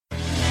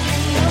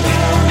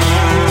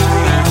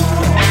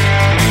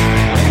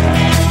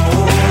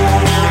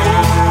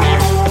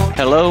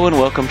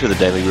welcome to the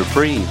Daily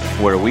Reprieve,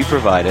 where we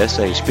provide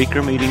SA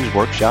speaker meetings,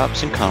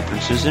 workshops, and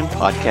conferences in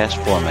podcast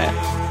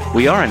format.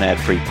 We are an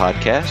ad-free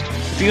podcast.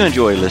 If you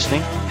enjoy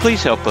listening,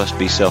 please help us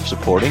be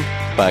self-supporting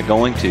by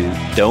going to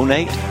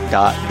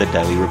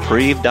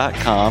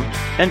donate.thedailyreprieve.com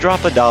and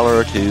drop $1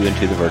 or $2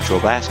 into the virtual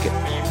basket.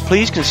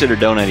 Please consider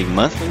donating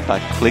monthly by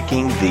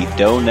clicking the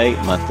Donate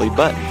Monthly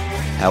button.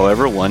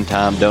 However,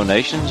 one-time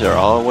donations are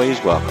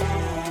always welcome.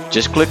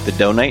 Just click the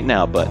Donate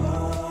Now button.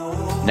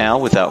 Now,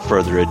 without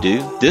further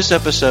ado, this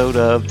episode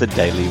of the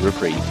Daily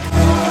Reprieve.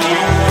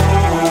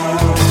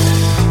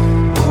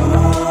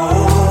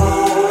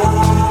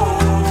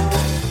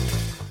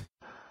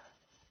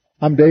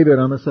 I'm David.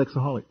 I'm a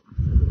sexaholic.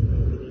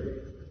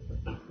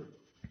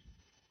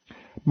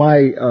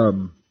 My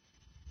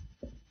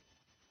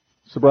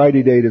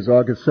sobriety date is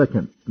August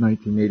 2nd,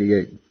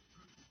 1988.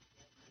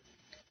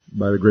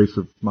 By the grace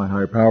of my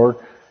higher power,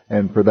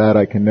 and for that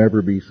I can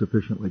never be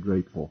sufficiently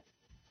grateful.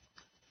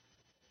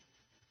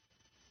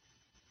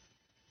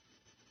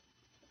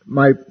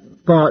 My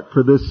thought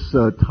for this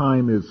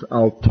time is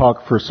I'll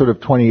talk for sort of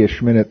 20-ish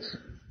minutes,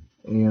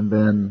 and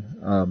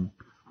then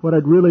what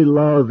I'd really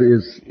love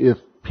is if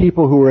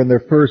people who are in their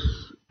first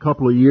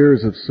couple of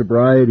years of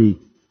sobriety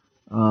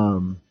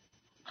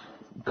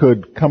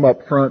could come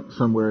up front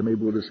somewhere. Maybe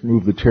we'll just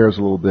move the chairs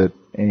a little bit,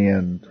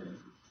 and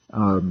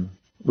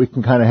we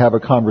can kind of have a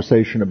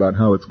conversation about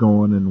how it's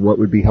going and what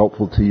would be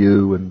helpful to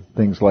you and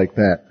things like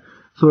that.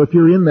 So if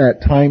you're in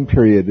that time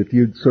period, if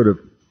you'd sort of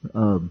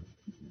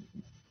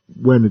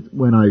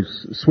when I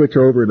switch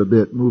over it a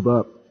bit, move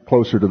up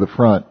closer to the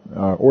front,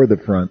 or the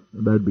front,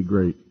 that'd be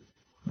great.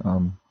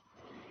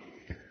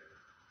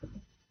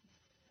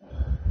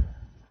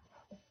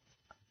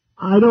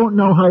 I don't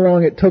know how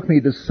long it took me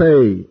to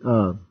say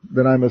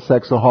that I'm a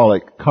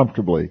sexaholic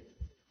comfortably.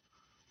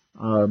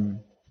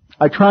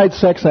 I tried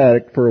sex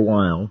addict for a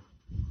while.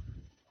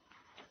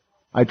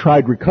 I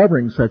tried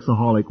recovering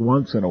sexaholic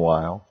once in a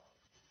while.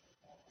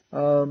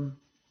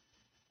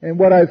 And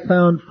what I've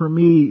found for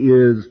me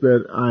is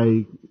that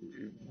I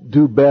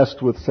do best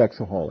with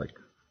sexaholic.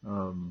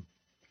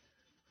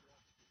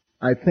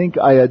 I think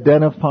I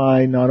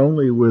identify not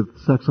only with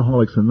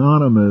Sexaholics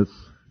Anonymous,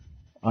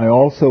 I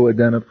also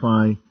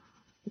identify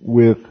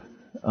with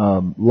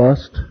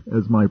lust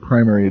as my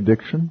primary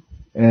addiction.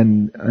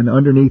 And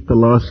underneath the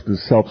lust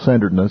is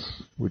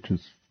self-centeredness, which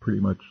is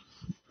pretty much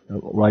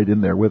right in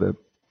there with it.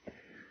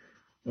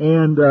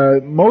 And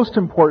most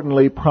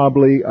importantly,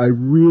 probably, I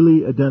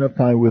really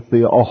identify with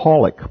the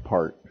aholic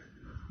part.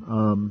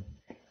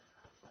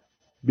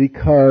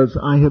 Because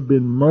I have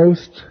been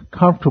most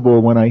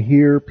comfortable when I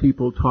hear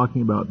people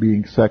talking about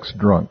being sex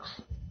drunks.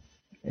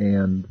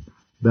 And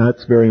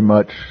that's very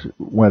much,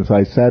 as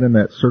I sat in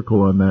that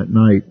circle on that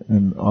night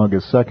on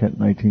August 2nd,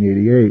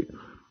 1988,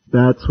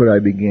 that's what I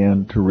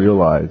began to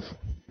realize.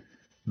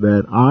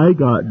 That I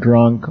got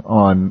drunk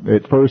on,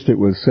 at first it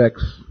was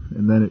sex,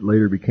 and then it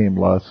later became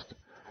lust,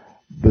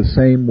 the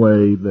same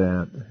way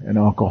that an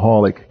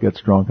alcoholic gets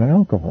drunk on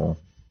alcohol.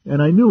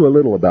 And I knew a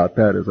little about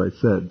that, as I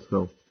said,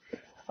 so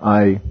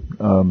I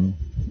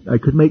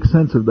could make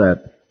sense of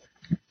that.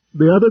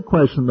 The other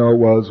question, though,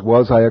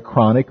 was I a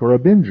chronic or a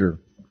binger?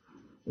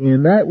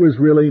 And that was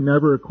really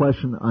never a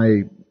question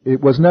it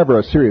was never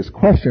a serious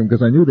question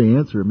because I knew the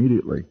answer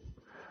immediately.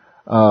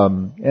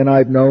 And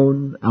I've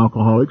known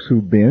alcoholics who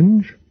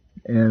binge,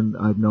 and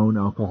I've known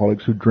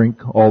alcoholics who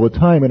drink all the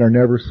time and are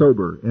never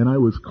sober. And I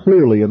was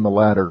clearly in the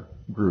latter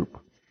group.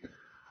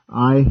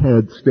 I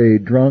had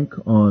stayed drunk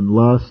on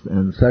lust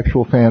and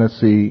sexual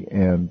fantasy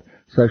and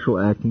sexual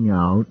acting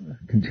out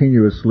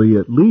continuously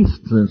at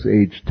least since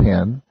age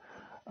 10,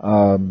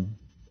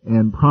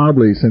 and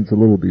probably since a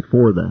little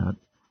before that.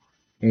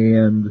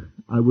 And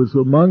I was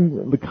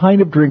among the kind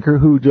of drinker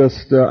who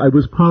just, I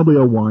was probably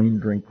a wine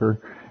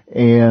drinker,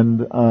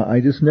 and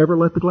I just never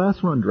let the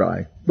glass run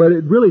dry. But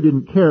it really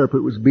didn't care if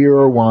it was beer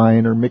or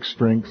wine or mixed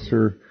drinks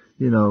or,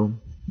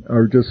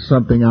 or just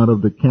something out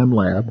of the chem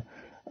lab.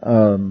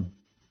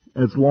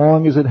 As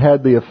long as it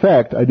had the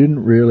effect, I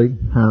didn't really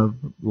have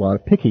a lot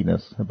of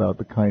pickiness about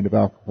the kind of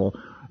alcohol.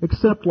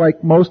 Except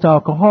like most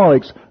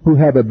alcoholics who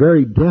have a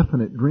very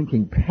definite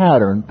drinking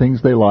pattern, things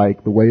they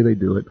like, the way they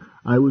do it,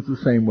 I was the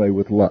same way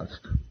with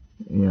lust.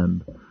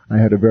 And I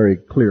had a very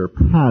clear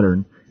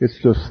pattern. It's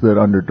just that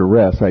under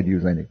duress, I'd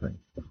use anything.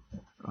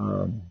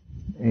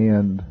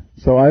 And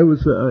so I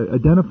was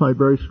identified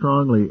very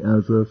strongly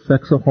as a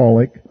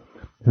sexaholic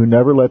who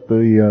never let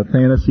the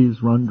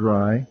fantasies run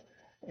dry,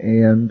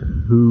 and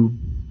who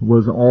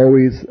was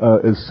always,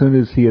 as soon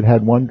as he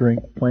had one drink,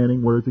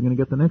 planning where is he going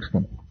to get the next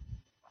one.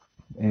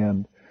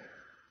 And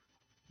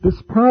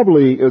this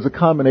probably is a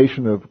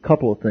combination of a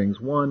couple of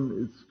things. One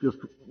is just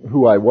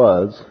who I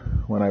was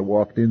when I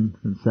walked in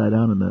and sat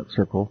down in that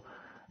circle.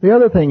 The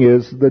other thing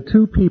is the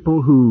two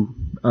people who,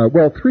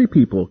 three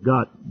people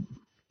got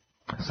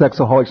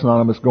Sexaholics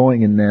Anonymous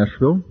going in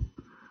Nashville.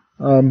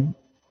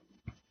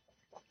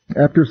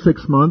 After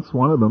 6 months,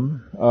 one of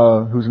them,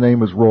 whose name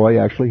was Roy,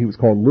 actually he was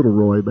called Little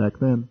Roy back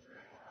then,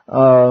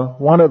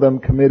 one of them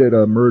committed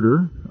a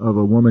murder of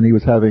a woman he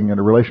was having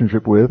a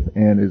relationship with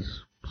and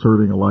is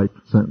serving a life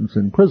sentence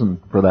in prison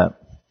for that.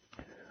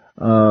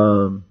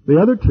 The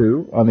other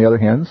two, on the other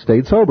hand,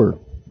 stayed sober,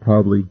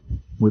 probably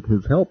with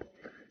his help,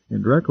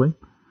 indirectly.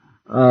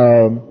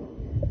 And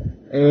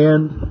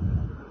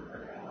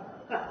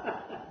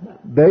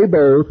they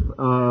both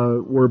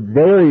were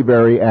very,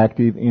 very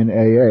active in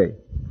AA.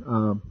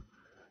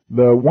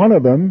 The one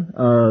of them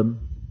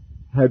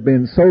had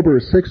been sober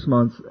 6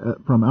 months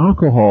from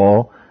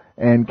alcohol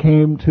and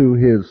came to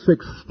his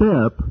sixth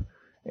step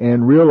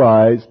and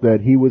realized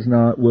that he was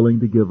not willing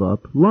to give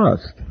up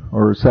lust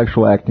or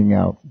sexual acting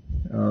out.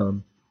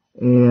 And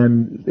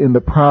in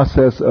the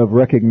process of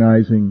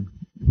recognizing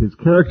his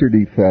character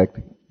defect,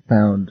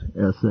 found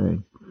SA.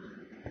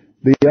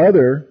 The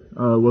other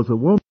was a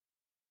woman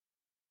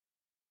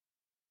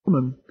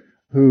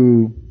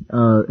who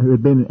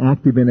had been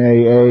active in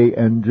AA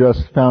and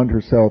just found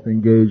herself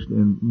engaged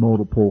in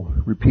multiple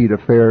repeat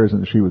affairs,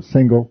 and she was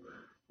single,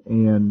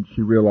 and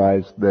she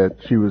realized that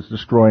she was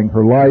destroying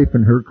her life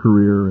and her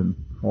career and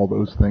all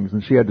those things,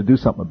 and she had to do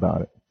something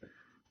about it.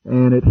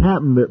 And it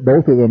happened that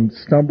both of them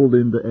stumbled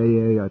into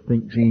AA. I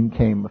think Gene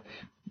came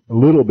a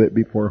little bit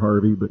before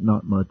Harvey, but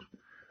not much,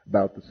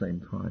 about the same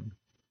time.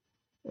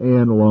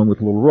 And along with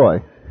Little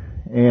Roy.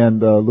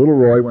 And Little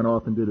Roy went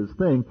off and did his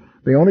thing.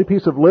 The only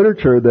piece of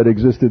literature that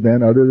existed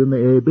then, other than the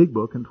AA Big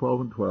Book in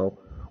 12 and 12,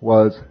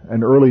 was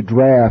an early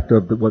draft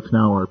of what's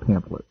now our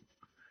pamphlet.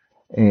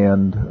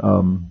 And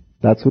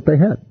that's what they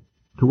had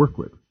to work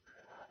with.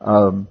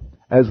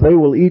 As they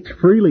will each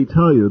freely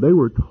tell you, they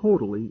were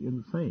totally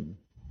insane.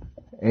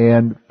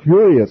 And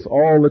furious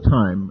all the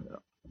time,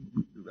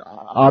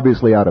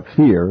 obviously out of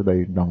fear, they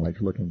acknowledge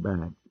looking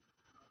back.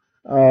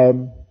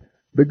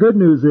 The good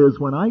news is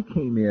when I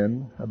came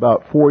in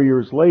about 4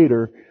 years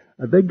later,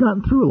 they'd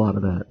gotten through a lot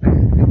of that.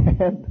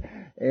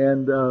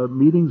 and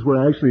meetings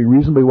were actually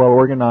reasonably well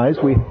organized.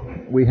 We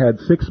had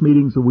 6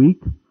 meetings a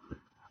week.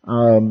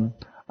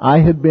 I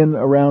had been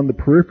around the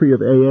periphery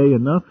of AA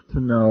enough to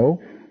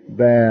know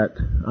that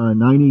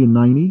 90 and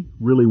 90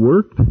 really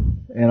worked,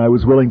 and I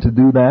was willing to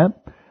do that.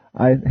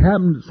 It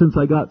happened since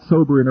I got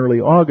sober in early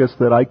August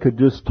that I could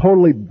just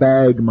totally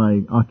bag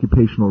my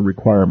occupational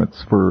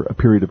requirements for a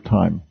period of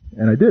time.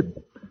 And I did.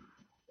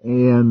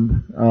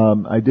 And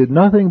I did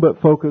nothing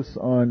but focus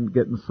on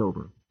getting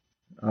sober.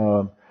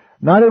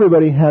 Not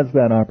everybody has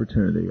that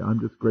opportunity. I'm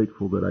just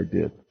grateful that I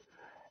did.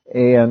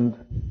 And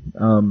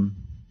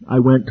I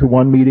went to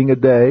 1 meeting a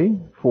day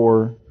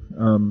for,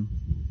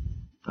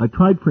 I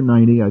tried for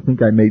 90. I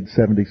think I made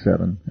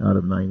 77 out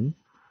of 90.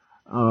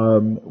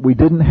 We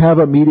didn't have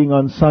a meeting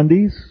on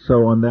Sundays,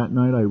 so on that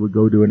night I would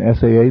go to an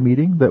SAA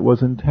meeting that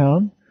was in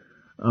town.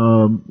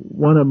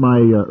 One of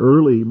my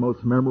early,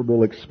 most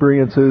memorable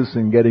experiences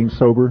in getting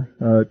sober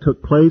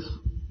took place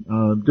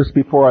just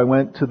before I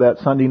went to that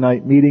Sunday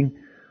night meeting.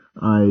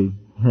 I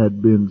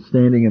had been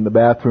standing in the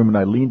bathroom and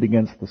I leaned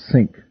against the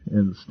sink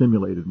and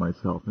stimulated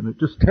myself, and it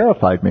just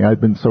terrified me. I'd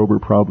been sober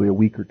probably a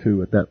week or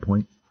two at that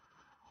point.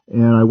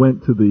 And I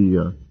went to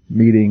the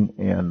meeting,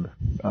 and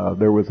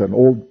there was an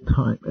old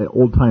time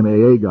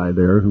AA guy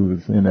there who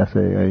was in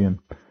SAA, and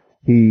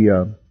he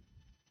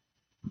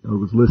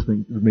was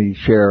listening to me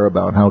share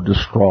about how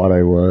distraught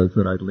I was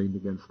that I'd leaned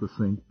against the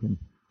sink, and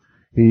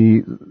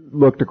he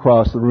looked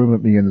across the room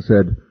at me and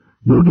said,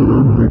 "You'll get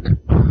over it."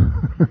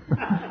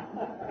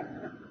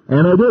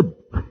 And I did.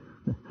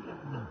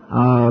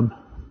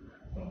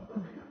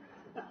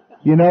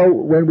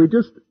 When we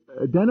just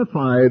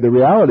identify the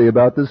reality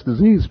about this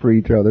disease for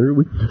each other,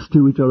 we just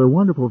do each other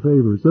wonderful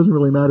favors. It doesn't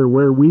really matter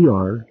where we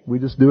are. We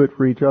just do it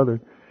for each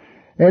other.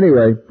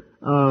 Anyway,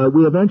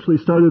 we eventually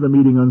started a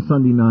meeting on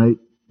Sunday night,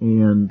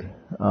 and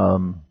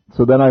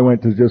so then I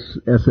went to just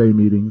SA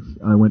meetings.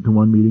 I went to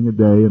 1 meeting a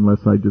day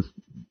unless I just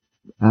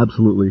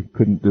absolutely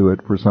couldn't do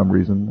it for some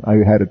reason. I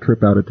had a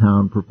trip out of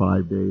town for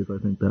 5 days. I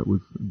think that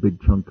was a big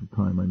chunk of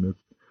time I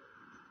missed.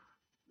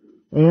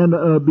 And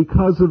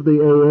because of the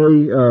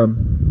AA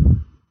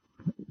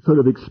sort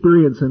of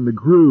experience in the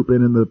group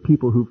and in the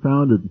people who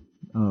founded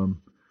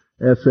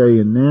SA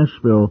in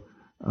Nashville,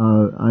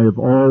 I have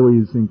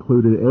always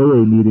included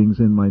AA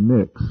meetings in my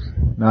mix.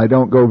 Now, I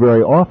don't go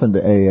very often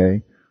to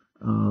AA.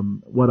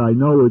 What I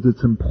know is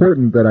it's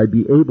important that I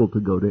be able to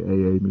go to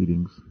AA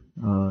meetings.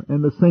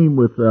 And the same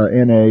with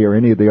NA or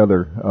any of the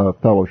other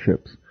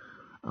fellowships.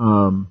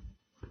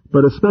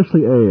 But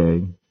especially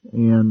AA.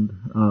 And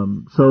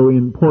so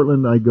in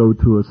Portland, I go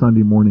to a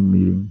Sunday morning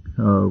meeting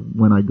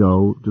when I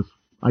go.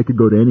 I could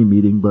go to any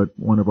meeting, but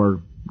one of our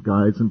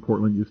guys in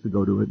Portland used to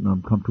go to it, and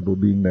I'm comfortable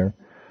being there.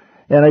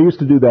 And I used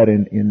to do that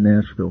in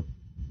Nashville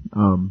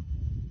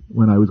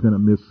when I was going to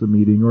miss a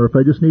meeting, or if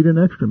I just need an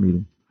extra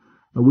meeting.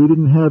 We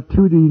didn't have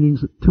two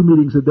meetings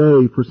a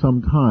day for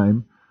some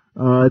time.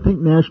 I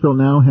think Nashville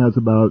now has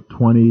about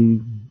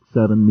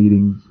 27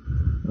 meetings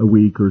a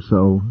week or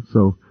so.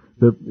 So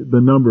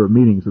the number of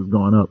meetings has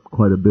gone up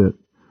quite a bit.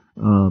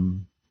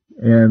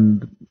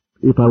 And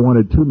if I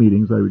wanted 2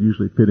 meetings, I would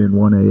usually fit in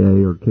 1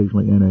 AA or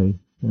occasionally NA,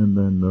 and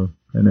then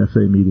an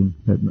SA meeting.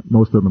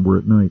 Most of them were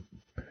at night.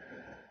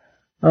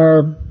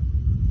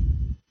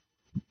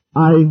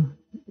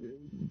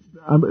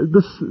 I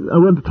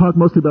want to talk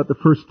mostly about the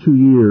first 2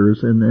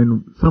 years,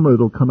 and some of it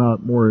will come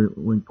out more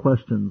in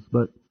questions.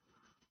 But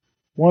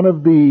one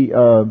of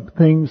the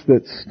things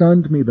that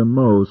stunned me the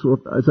most, well,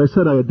 as I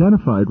said, I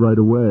identified right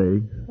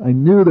away. I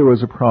knew there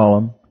was a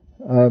problem.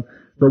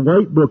 The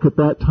White Book at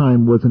that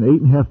time was an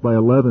 8.5 by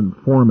 11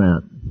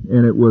 format,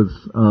 and it was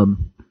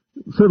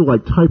sort of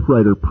like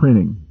typewriter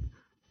printing.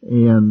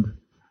 And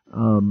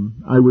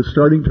I was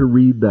starting to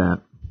read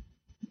that,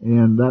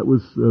 and that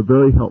was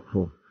very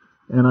helpful.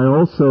 And I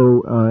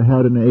also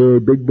had an AA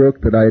Big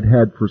Book that I had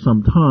had for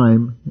some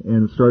time,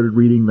 and started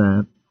reading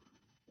that,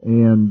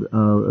 and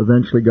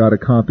eventually got a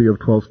copy of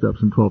 12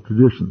 Steps and 12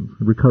 Traditions.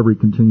 Recovery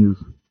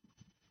Continues.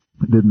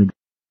 It didn't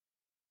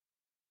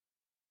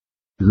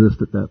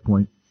exist at that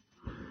point.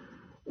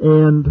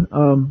 And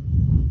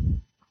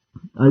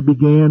I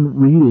began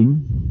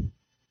reading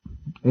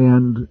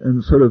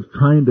and sort of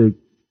trying to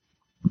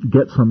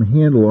get some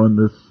handle on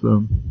this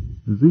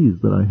disease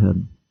that I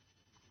had.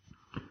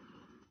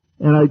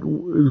 And I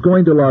was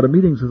going to a lot of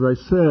meetings, as I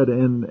said,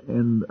 and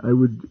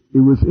it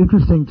was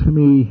interesting to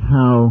me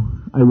how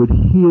I would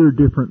hear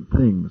different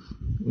things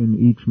in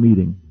each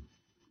meeting.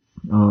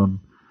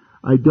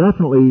 I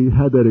definitely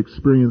had that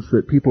experience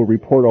that people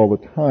report all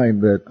the time,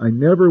 that I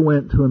never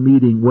went to a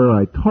meeting where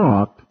I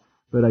talked,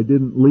 but I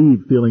didn't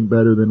leave feeling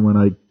better than when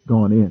I'd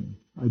gone in.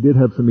 I did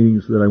have some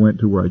meetings that I went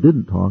to where I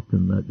didn't talk,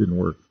 and that didn't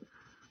work.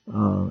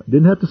 I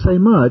didn't have to say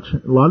much.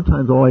 A lot of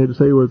times all I had to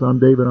say was, "I'm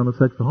David, I'm a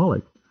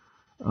sexaholic."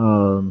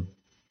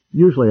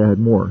 Usually I had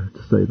more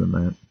to say than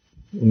that.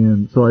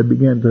 And so I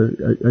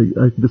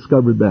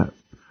discovered that.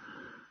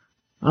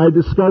 I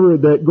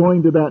discovered that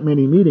going to that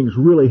many meetings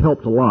really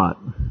helped a lot,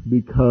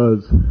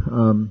 because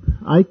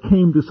I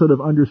came to sort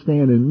of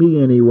understand, in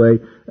me anyway,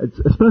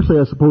 especially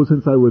I suppose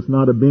since I was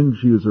not a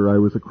binge user, I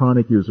was a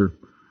chronic user,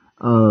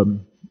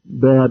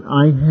 that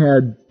I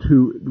had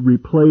to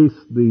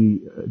replace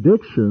the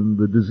addiction,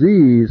 the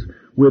disease,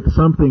 with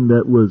something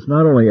that was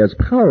not only as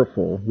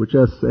powerful, which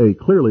SA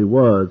clearly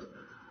was,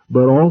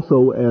 but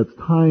also as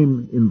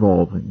time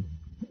involving.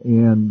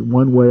 And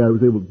one way I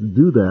was able to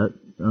do that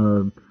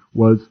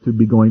was to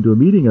be going to a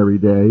meeting every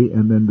day,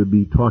 and then to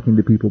be talking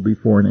to people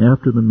before and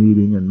after the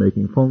meeting, and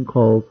making phone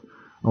calls,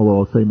 although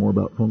I'll say more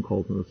about phone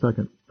calls in a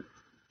second.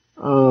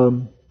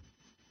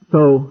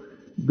 So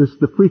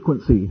the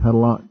frequency had a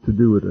lot to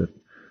do with it.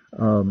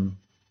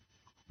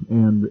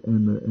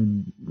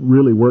 And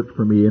really worked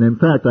for me. And in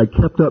fact, I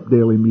kept up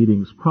daily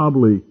meetings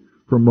probably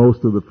for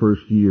most of the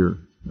first year.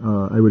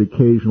 I would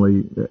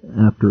occasionally,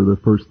 after the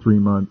first 3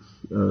 months,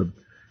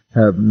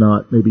 have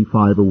not maybe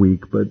 5 a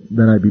week, but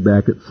then I'd be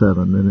back at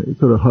 7, and it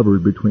sort of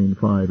hovered between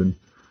 5 and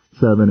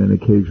 7, and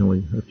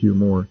occasionally a few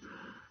more.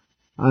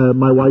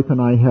 My wife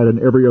and I had an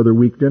every other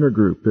week dinner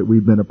group that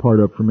we've been a part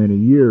of for many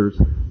years,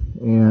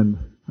 and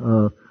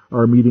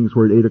our meetings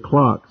were at 8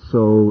 o'clock,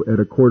 so at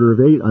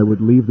 7:45 I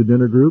would leave the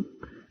dinner group,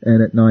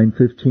 and at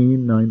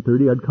 9:15,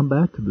 9:30 I'd come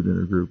back to the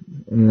dinner group.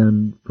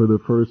 And for the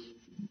first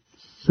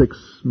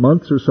 6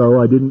 months or so,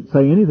 I didn't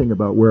say anything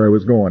about where I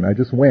was going. I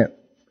just went.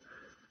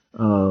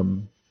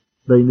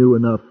 They knew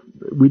enough.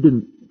 We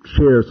didn't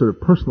share sort of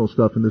personal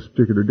stuff in this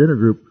particular dinner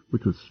group,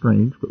 which was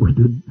strange, but we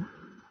did.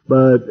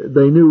 But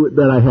they knew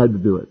that I had to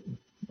do it.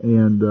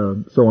 And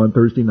so on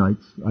Thursday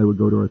nights, I would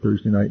go to our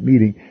Thursday night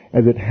meeting.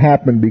 As it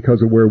happened,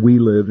 because of where we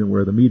lived and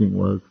where the meeting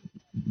was,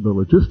 the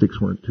logistics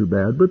weren't too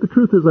bad. But the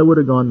truth is, I would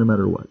have gone no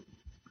matter what.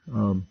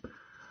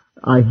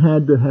 I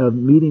had to have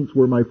meetings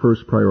were my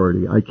first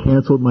priority. I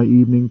canceled my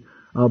evening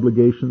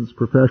obligations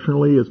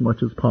professionally as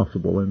much as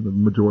possible, and the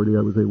majority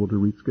I was able to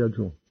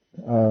reschedule.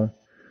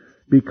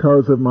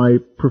 Because of my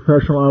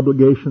professional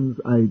obligations,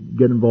 I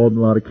get involved in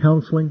a lot of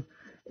counseling,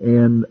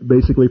 and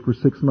basically for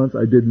 6 months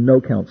I did no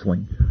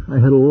counseling. I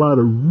had a lot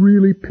of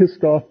really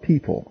pissed off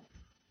people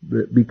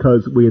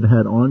because we had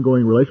had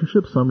ongoing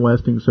relationships, some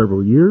lasting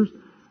several years,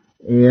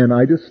 and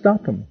I just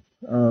stopped them.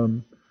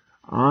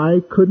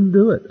 I couldn't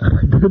do it.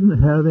 I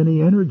didn't have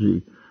any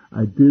energy.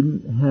 I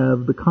didn't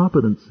have the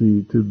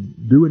competency to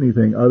do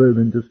anything other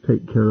than just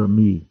take care of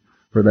me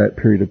for that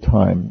period of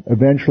time.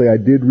 Eventually I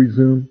did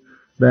resume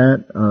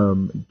that,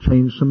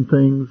 changed some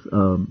things,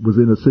 was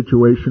in a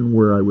situation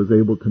where I was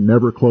able to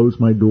never close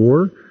my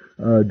door,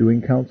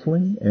 doing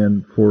counseling,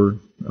 and for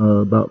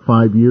about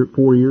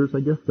 4 years,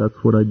 I guess,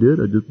 that's what I did.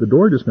 The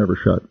door just never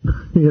shut.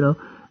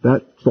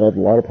 That solved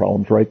a lot of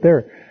problems right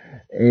there.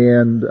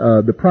 And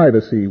the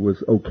privacy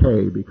was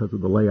okay because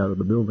of the layout of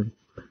the building.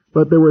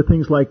 But there were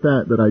things like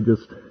that I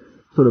just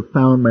sort of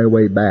found my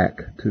way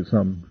back to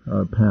some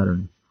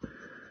pattern.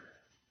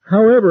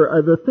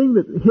 However, the thing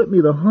that hit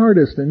me the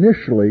hardest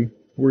initially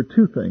were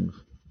two things.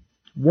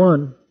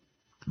 One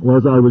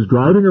was I was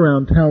driving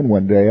around town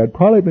one day. I'd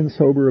probably been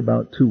sober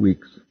about 2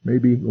 weeks,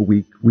 maybe a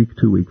week,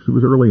 2 weeks. It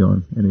was early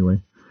on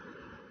anyway.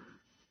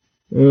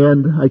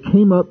 And I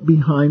came up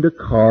behind a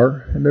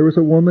car, and there was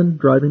a woman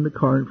driving the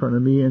car in front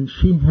of me, and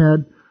she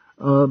had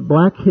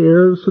black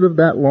hair, sort of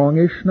that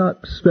longish, not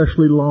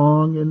especially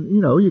long, and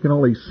you can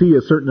only see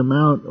a certain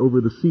amount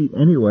over the seat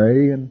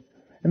anyway, and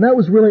that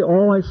was really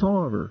all I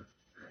saw of her.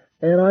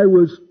 And I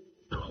was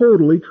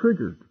totally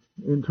triggered.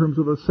 in terms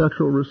of a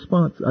sexual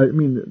response. I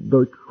mean,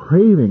 the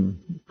craving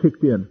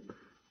kicked in.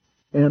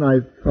 And I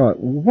thought,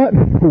 what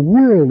in the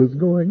world is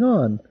going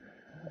on?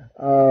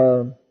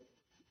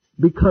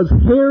 Because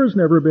hair's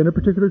never been a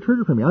particular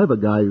trigger for me. I have a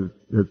guy who's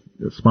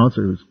a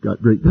sponsor who's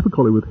got great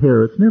difficulty with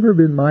hair. It's never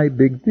been my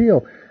big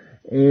deal.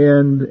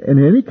 And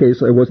in any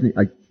case, I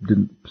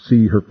didn't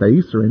see her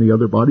face or any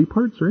other body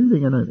parts or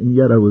anything, and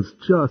yet I was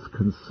just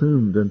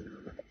consumed, and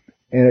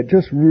it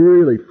just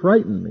really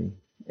frightened me.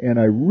 And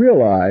I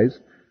realized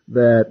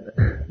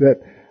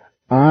that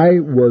I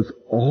was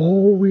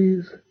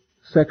always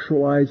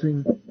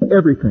sexualizing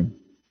everything,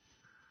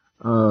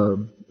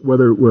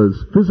 whether it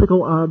was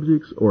physical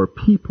objects or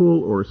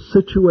people or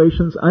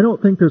situations. I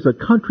don't think there's a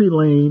country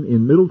lane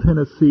in Middle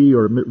Tennessee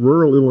or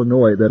rural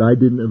Illinois that I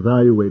didn't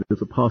evaluate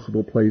as a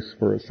possible place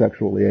for a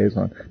sexual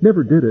liaison.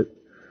 Never did it.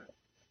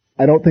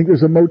 I don't think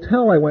there's a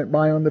motel I went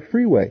by on the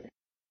freeway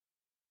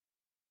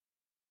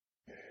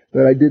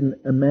that I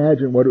didn't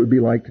imagine what it would be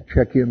like to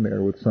check in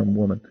there with some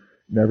woman.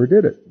 Never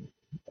did it.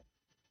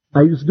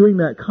 I was doing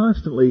that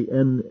constantly,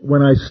 and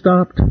when I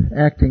stopped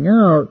acting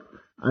out,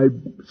 I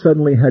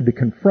suddenly had to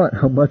confront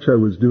how much I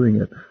was doing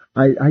it.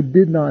 I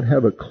did not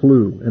have a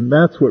clue, and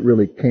that's what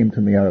really came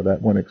to me out of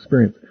that one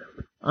experience.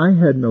 I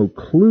had no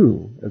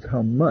clue as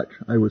how much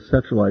I was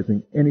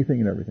sexualizing anything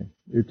and everything.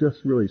 It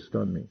just really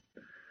stunned me.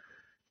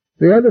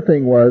 The other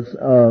thing was,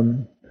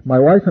 my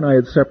wife and I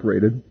had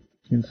separated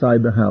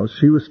inside the house.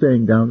 She was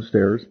staying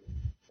downstairs,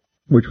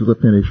 which was a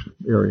finished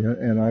area,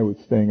 and I was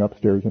staying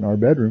upstairs in our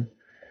bedroom.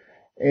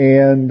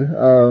 And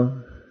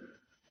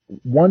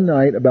one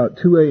night, about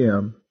 2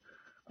 a.m.,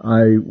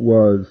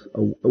 well,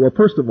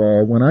 first of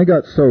all, when I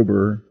got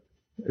sober,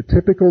 a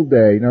typical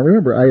day, now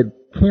remember, I had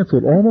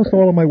canceled almost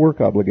all of my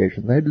work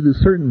obligations. I had to do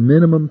certain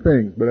minimum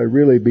things, but I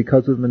really,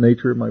 because of the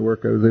nature of my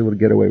work, I was able to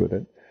get away with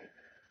it.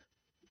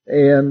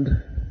 And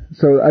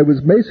so I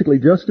was basically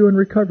just doing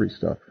recovery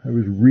stuff. I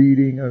was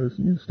reading, I was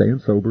staying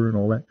sober and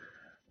all that.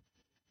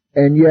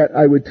 And yet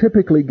I would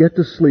typically get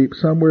to sleep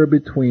somewhere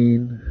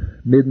between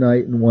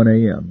midnight and 1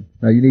 a.m.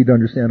 Now you need to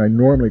understand I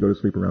normally go to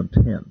sleep around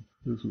 10.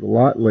 This is a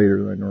lot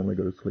later than I normally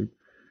go to sleep.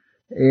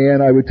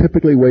 And I would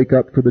typically wake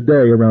up for the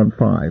day around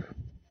 5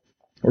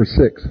 or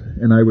 6.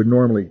 And I would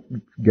normally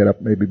get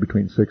up maybe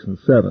between 6 and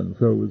 7.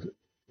 So it was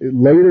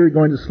later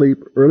going to sleep,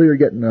 earlier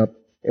getting up.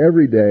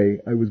 Every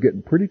day I was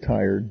getting pretty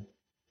tired.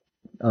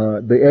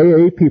 The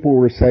AA people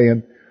were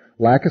saying,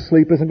 lack of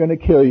sleep isn't going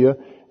to kill you.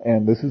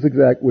 And this is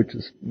which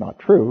is not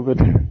true, but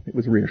it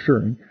was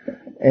reassuring.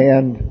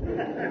 And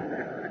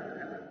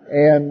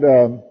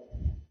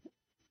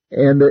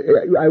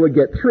I would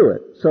get through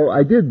it. So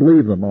I did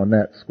believe them on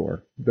that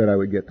score, that I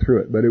would get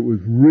through it, but it was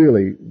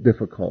really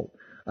difficult.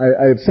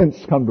 I have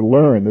since come to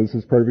learn this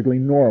is perfectly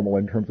normal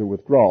in terms of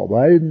withdrawal,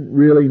 but I didn't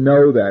really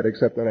know that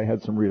except that I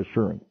had some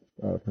reassurance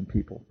from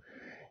people.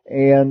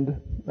 And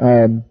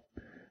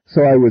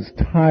so I was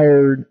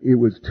tired. It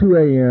was 2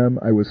 a.m.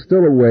 I was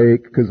still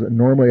awake because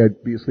normally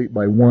I'd be asleep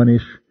by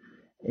 1-ish.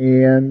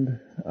 And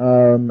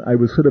I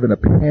was sort of in a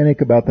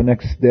panic about the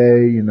next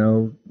day,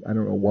 I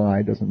don't know why,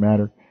 it doesn't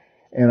matter.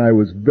 And I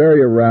was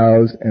very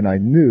aroused, and I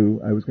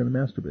knew I was going to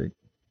masturbate.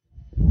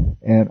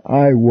 And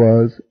I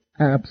was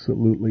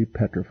absolutely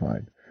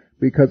petrified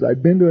because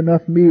I'd been to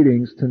enough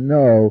meetings to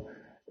know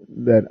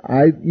that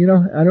I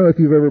don't know if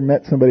you've ever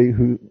met somebody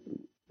who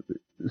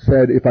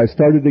said, if I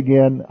started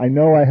again, I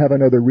know I have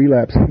another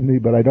relapse in me,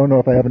 but I don't know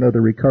if I have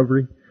another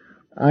recovery.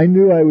 I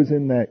knew I was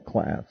in that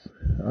class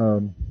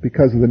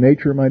because of the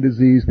nature of my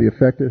disease, the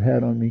effect it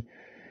had on me,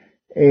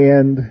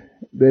 and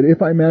that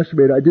if I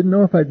masturbated, I didn't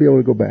know if I'd be able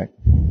to go back.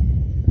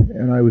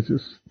 And I was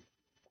just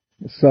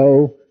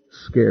so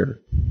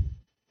scared.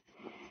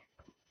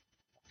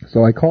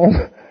 So I called,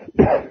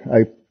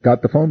 I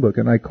got the phone book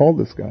and I called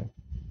this guy,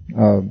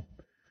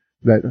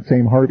 that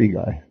same Harvey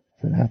guy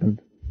that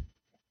happened.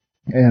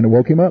 And I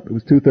woke him up. It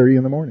was 2:30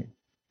 in the morning.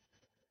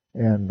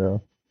 And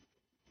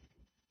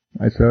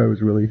I said I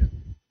was really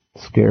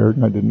scared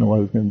and I didn't know what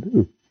I was going to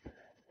do.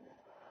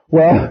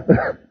 Well,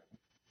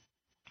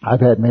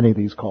 I've had many of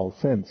these calls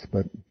since,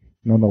 but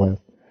nonetheless,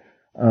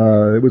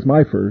 it was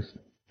my first.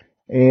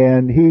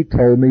 And he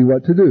told me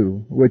what to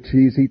do,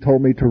 he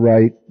told me to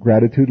write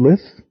gratitude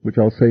lists, which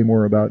I'll say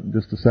more about in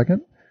just a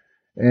second.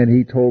 And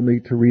he told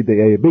me to read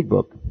the AA Big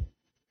Book.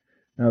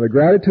 Now, the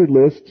gratitude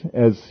list,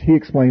 as he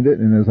explained it,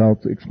 and as I'll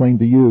explain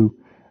to you,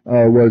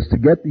 was to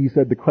get, he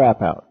said, the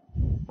crap out,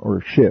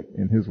 or shit,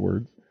 in his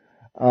words.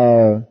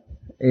 The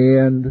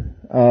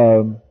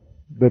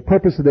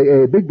purpose of the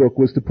AA Big Book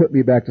was to put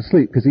me back to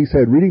sleep, because he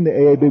said, reading the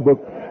AA Big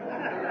Book,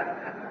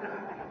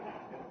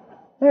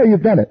 oh,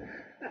 you've done it.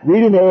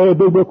 Reading the AA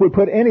Big Book would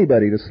put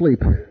anybody to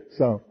sleep.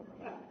 So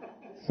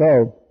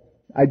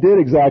I did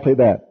exactly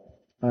that.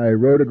 I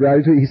wrote a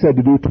gratitude. He said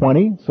to do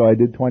 20, so I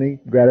did 20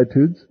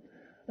 gratitudes.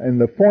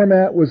 And the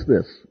format was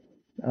this.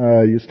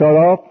 You start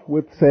off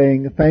with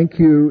saying thank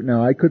you.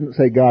 Now, I couldn't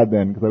say God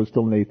then because I was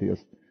still an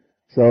atheist.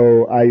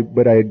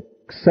 But I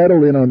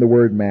settled in on the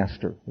word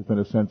master, in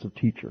a sense of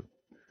teacher.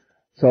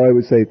 So I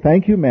would say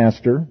thank you,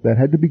 master. That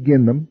had to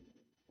begin them.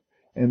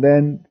 and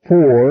then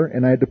 4,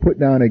 and I had to put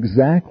down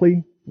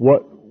exactly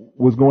what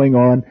was going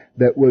on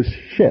that was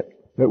shit,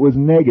 that was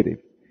negative.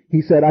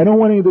 He said, I don't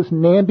want any of this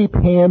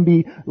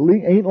namby-pamby,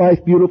 ain't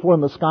life beautiful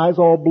and the sky's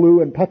all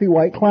blue and puffy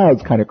white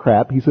clouds kind of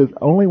crap. He says,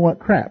 I only want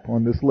crap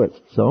on this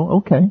list. So,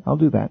 okay, I'll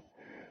do that.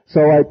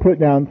 So I put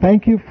down,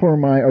 thank you for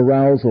my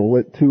arousal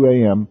at 2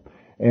 a.m.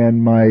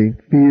 and my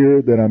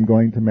fear that I'm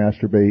going to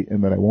masturbate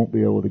and that I won't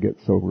be able to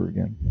get sober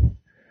again.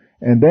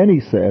 And then he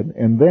said,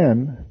 and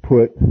then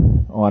put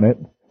on it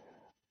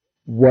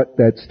what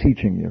that's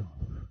teaching you.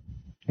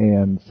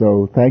 And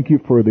so thank you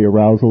for the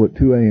arousal at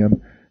 2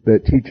 a.m.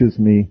 that teaches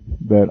me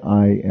that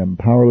I am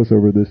powerless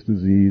over this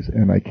disease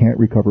and I can't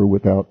recover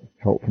without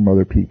help from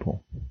other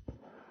people.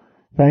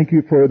 Thank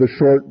you for the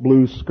short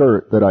blue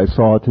skirt that I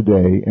saw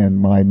today and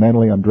my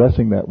mentally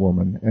undressing that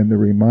woman and the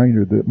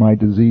reminder that my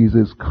disease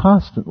is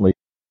constantly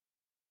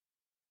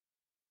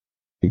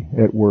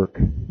at work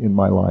in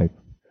my life.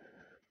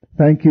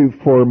 Thank you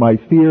for my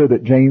fear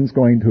that Jane's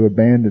going to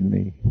abandon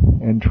me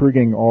and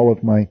triggering all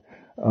of my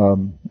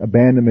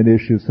abandonment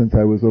issues since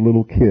I was a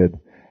little kid,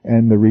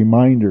 and the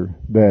reminder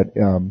that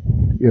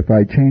if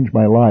I change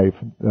my life,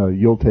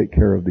 you'll take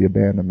care of the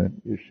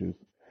abandonment issues.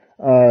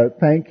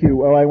 Thank you.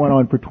 Well, I went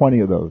on for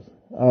 20 of those.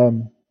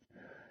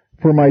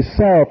 For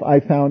myself, I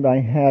found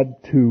I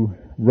had to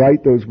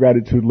write those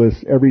gratitude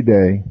lists every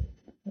day,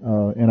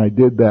 and I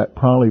did that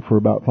probably for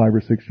about 5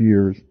 or 6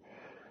 years.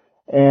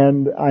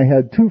 And I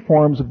had 2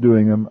 forms of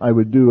doing them. I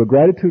would do a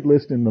gratitude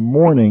list in the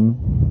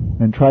morning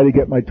and try to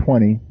get my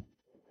 20.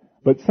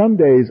 But some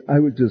days I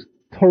was just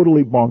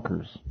totally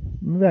bonkers.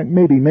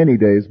 Maybe many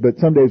days, but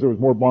some days there was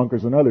more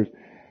bonkers than others.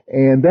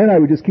 And then I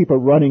would just keep a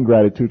running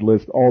gratitude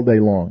list all day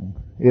long.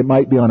 It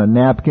might be on a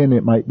napkin,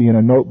 it might be in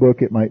a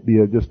notebook, it might be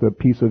just a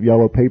piece of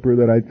yellow paper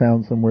that I'd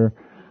found somewhere.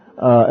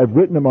 I've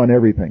written them on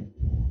everything.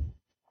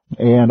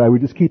 And I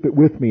would just keep it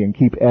with me and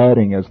keep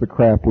adding as the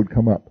crap would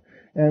come up.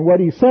 And what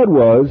he said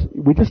was,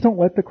 we just don't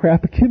let the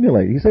crap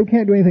accumulate. He said we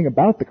can't do anything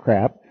about the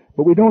crap,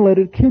 but we don't let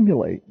it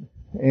accumulate.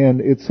 And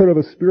it's sort of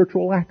a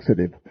spiritual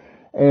laxative.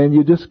 And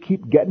you just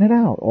keep getting it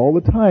out all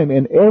the time.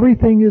 And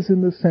everything is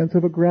in the sense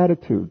of a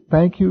gratitude.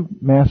 Thank you,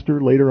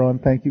 Master. Later on,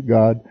 thank you,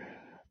 God,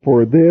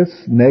 for this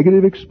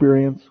negative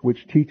experience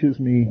which teaches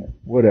me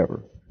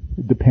whatever.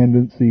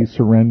 Dependency,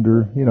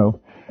 surrender,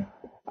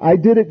 I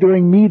did it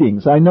during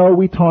meetings. I know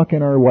we talk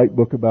in our white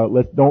book about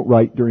don't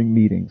write during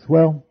meetings.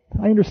 Well,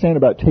 I understand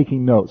about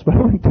taking notes, but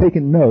I wasn't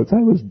taking notes.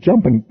 I was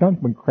dumping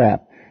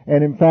crap.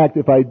 And in fact,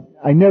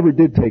 I never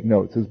did take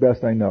notes, as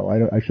best I know.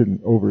 I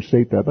shouldn't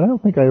overstate that, but I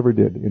don't think I ever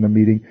did in a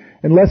meeting.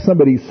 Unless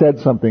somebody said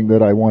something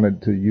that I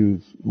wanted to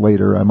use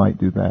later, I might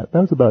do that.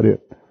 That was about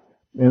it.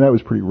 And that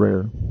was pretty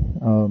rare.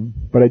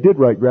 But I did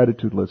write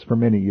gratitude lists for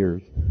many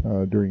years,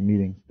 during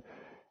meetings.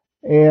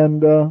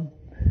 And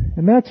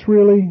that's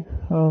really,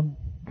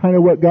 kind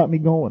of what got me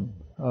going.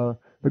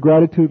 The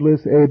gratitude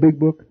list, A Big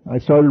Book, I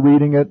started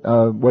reading it.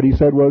 What he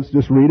said was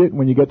just read it, and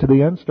when you get to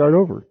the end, start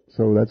over.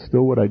 So that's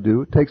still what I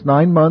do. It takes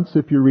 9 months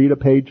if you read a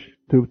page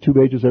to 2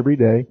 pages every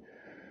day.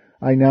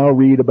 I now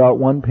read about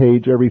 1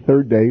 page every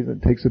 3rd day.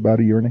 It takes about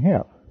a year and a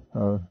half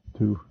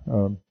to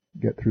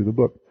get through the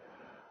book.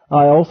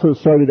 I also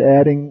started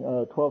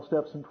adding 12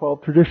 steps and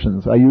 12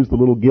 traditions. I use the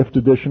little gift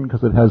edition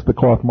because it has the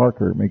cloth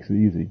marker. It makes it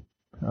easy.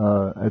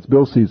 As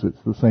Bill sees it,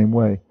 it's the same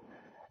way.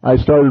 I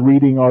started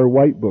reading our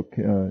white book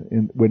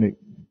when it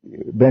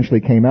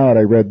eventually came out.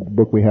 I read the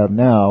book we have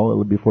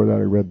now. Before that,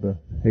 I read the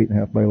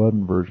 8.5 by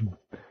 11 version.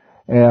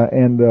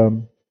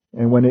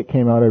 And when it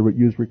came out, I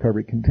used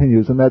Recovery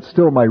Continues, and that's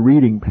still my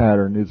reading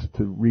pattern, is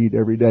to read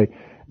every day.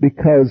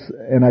 Because,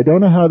 and I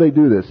don't know how they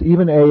do this,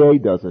 even AA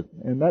does it,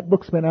 and that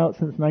book's been out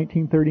since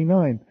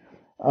 1939.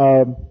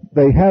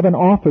 They have an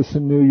office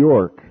in New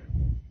York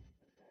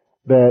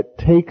that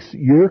takes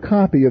your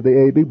copy of the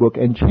AA Big Book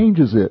and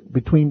changes it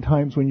between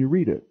times when you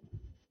read it.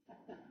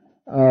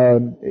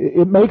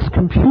 It makes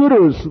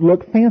computers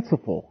look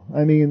fanciful.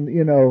 I mean,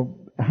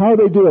 how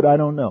they do it, I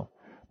don't know.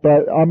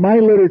 But my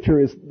literature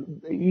is,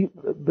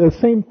 the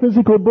same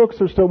physical books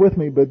are still with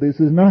me, but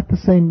this is not the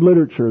same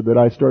literature that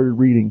I started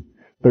reading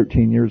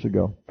 13 years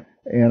ago.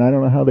 And I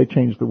don't know how they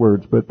changed the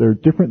words, but there are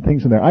different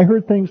things in there. I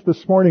heard things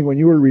this morning when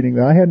you were reading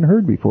that I hadn't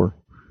heard before,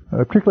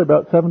 particularly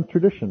about seventh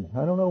tradition.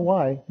 I don't know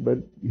why, but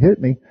it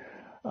hit me.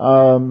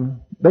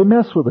 They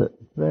mess with it.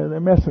 They're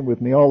messing with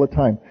me all the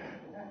time.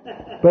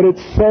 But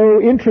it's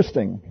so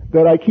interesting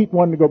that I keep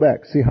wanting to go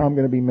back, see how I'm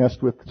going to be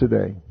messed with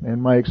today.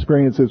 And my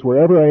experience is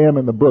wherever I am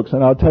in the books,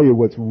 and I'll tell you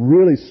what's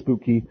really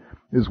spooky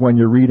is when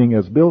you're reading,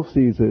 as Bill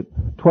sees it,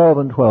 12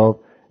 and 12,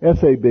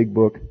 SA Big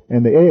Book,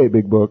 and the AA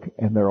Big Book,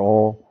 and they're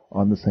all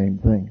on the same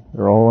thing.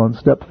 They're all on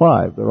step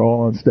 5. They're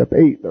all on step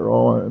 8. They're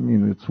all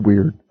on, it's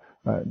weird.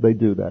 They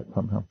do that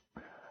somehow.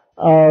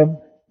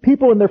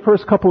 People in their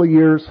first couple of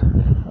years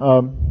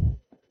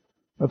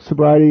of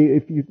sobriety,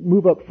 if you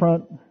move up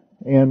front,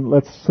 and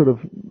let's sort of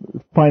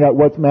find out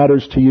what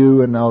matters to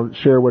you, and I'll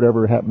share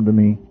whatever happened to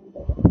me.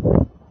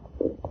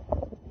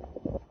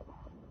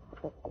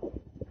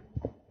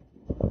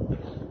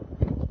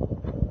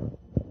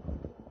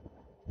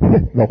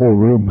 The whole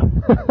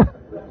room.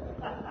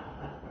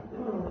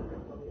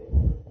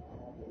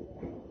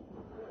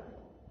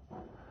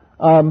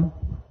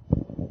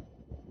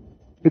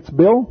 It's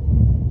Bill?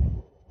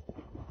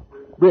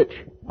 Rich.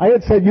 I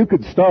had said you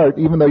could start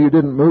even though you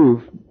didn't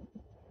move.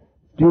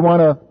 Do you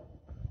want to?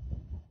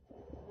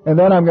 And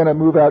then I'm going to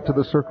move out to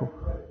the circle.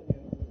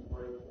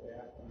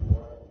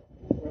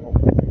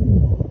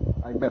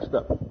 I messed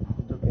up.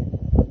 It's okay.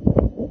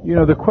 You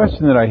know, the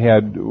question that I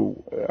had,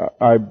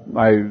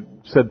 I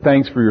said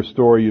thanks for your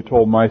story. You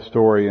told my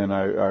story, and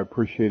I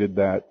appreciated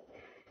that.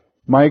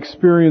 My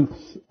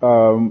experience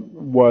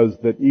was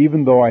that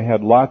even though I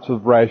had lots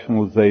of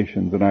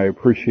rationalizations, and I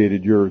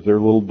appreciated yours, they're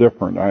a little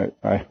different. I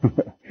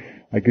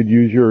I could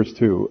use yours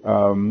too.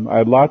 I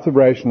had lots of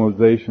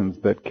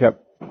rationalizations that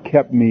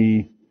kept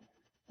me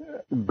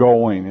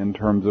going in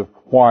terms of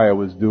why I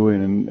was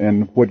doing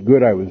and what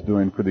good I was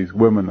doing for these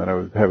women that I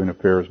was having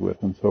affairs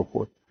with and so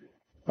forth.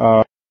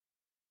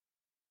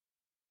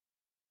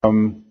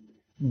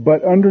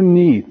 But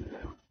underneath,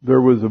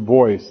 there was a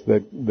voice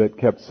that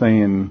kept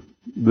saying,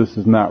 "This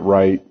is not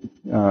right.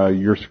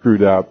 You're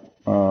screwed up."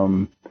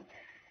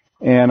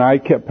 And I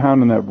kept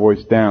pounding that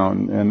voice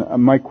down. And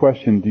my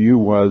question to you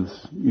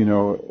was, you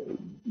know,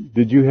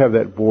 did you have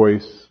that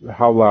voice?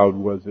 How loud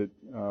was it?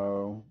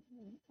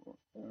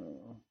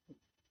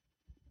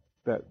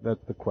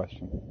 That's the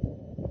question.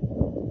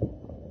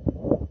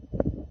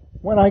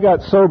 When I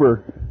got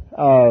sober,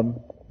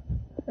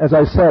 as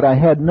I said, I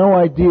had no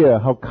idea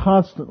how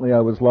constantly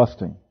I was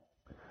lusting.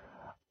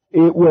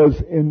 It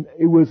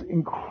was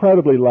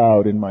incredibly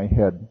loud in my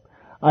head.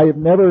 I have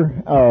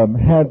never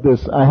had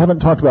this. I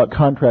haven't talked about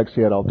contracts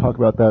yet. I'll talk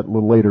about that a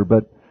little later.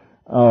 But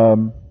I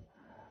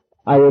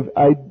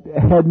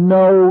had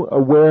no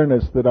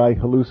awareness that I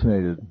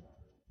hallucinated.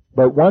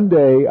 But one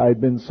day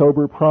I'd been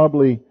sober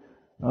probably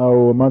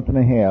a month and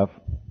a half.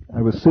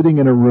 I was sitting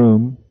in a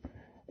room,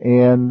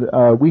 and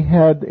we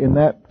had in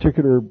that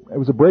particular, it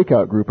was a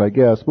breakout group, I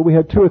guess, but we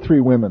had 2 or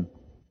 3 women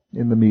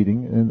in the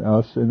meeting, and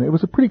us, and it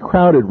was a pretty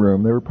crowded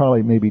room. There were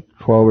probably maybe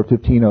 12 or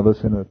 15 of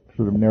us in a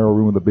sort of narrow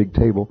room with a big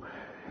table.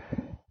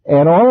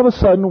 And all of a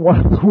sudden, one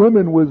of the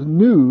women was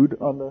nude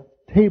on the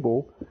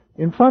table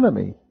in front of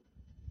me.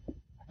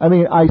 I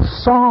mean, I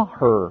saw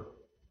her.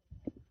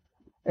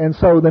 And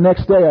so the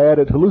next day I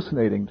added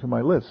hallucinating to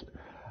my list.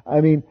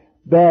 I mean,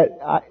 that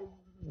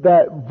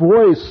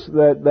voice,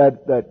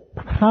 that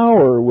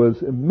power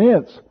was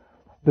immense.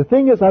 The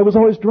thing is, I was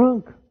always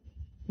drunk.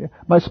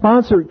 My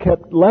sponsor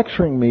kept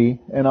lecturing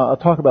me, and I'll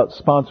talk about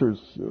sponsors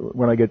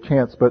when I get a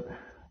chance, but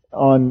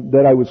on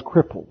that I was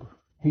crippled.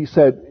 He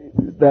said,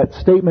 that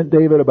statement,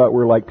 David, about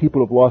where like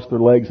people have lost their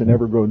legs and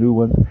never grow new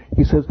ones,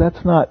 he says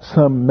that's not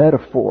some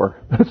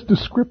metaphor. That's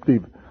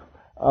descriptive.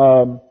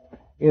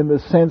 In the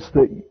sense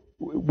that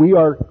we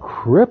are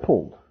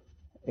crippled.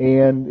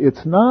 And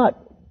it's not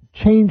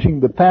changing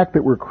the fact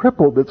that we're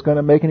crippled that's going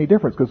to make any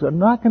difference, because I'm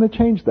not going to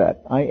change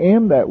that. I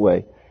am that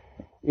way.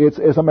 It's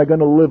am I going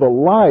to live a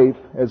life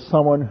as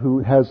someone who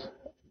has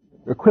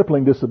a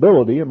crippling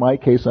disability? In my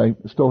case, I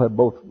still have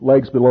both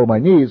legs below my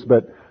knees,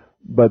 but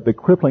the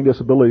crippling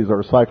disabilities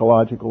are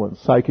psychological and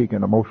psychic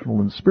and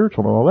emotional and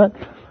spiritual and all that.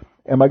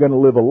 Am I going to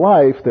live a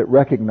life that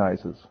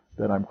recognizes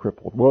that I'm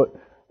crippled? Well,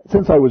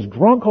 since I was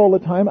drunk all the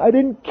time, I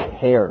didn't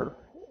care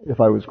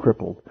if I was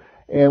crippled.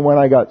 And when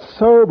I got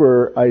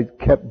sober, I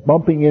kept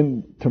bumping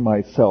into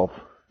myself,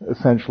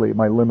 essentially,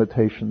 my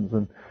limitations.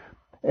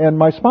 And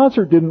my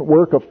sponsor didn't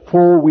work a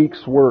full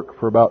week's work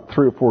for about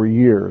 3 or 4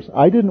 years.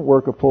 I didn't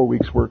work a full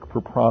week's work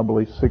for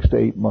probably 6 to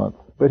 8 months.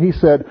 But he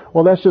said,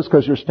 well, that's just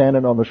because you're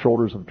standing on the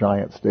shoulders of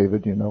giants,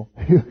 David, you know.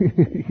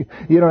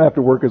 You don't have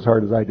to work as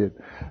hard as I did.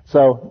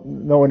 So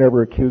no one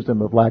ever accused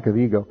him of lack of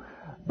ego.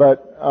 But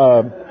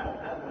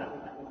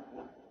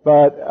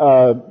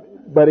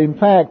in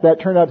fact, that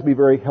turned out to be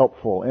very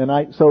helpful.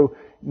 And so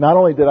not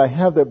only did I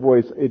have that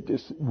voice, it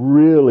just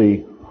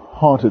really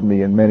haunted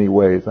me in many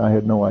ways. I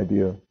had no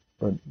idea.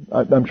 But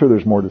I'm sure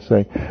there's more to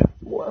say.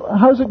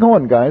 How's it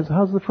going, guys?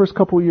 How's the first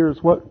couple of years?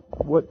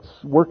 What's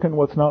working?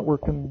 What's not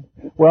working?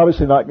 We're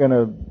obviously not going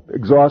to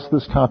exhaust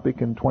this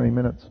topic in 20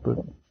 minutes, but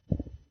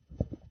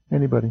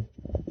anybody?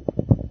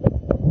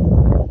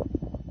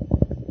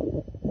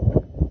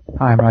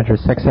 Hi, I'm Roger,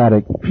 sex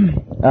addict.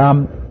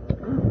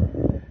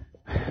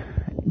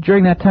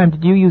 During that time,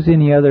 did you use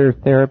any other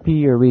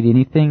therapy or read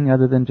anything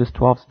other than just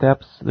 12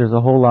 steps? There's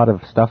a whole lot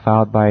of stuff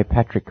out by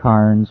Patrick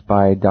Carnes,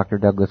 by Dr.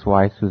 Douglas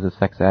Weiss, who's a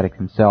sex addict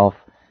himself.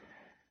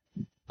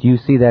 Do you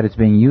see that as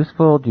being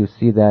useful? Do you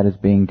see that as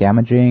being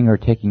damaging or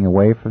taking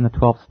away from the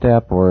 12th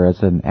step, or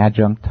as an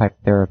adjunct type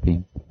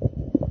therapy?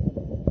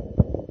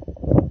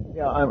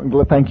 Yeah,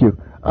 thank you.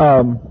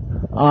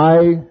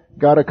 I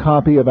got a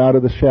copy of Out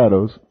of the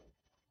Shadows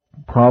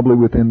probably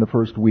within the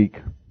first week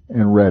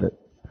and read it.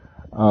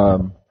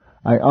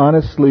 I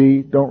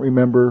honestly don't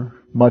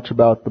remember much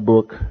about the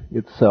book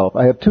itself.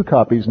 I have 2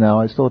 copies now.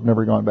 I still have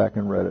never gone back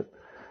and read it.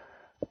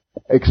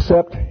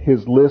 Except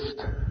his list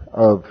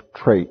of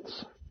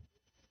traits.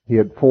 He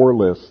had 4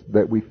 lists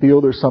that we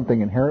feel there's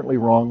something inherently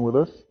wrong with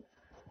us,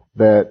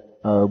 that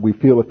we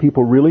feel if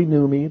people really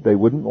knew me, they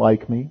wouldn't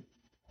like me,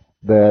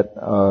 that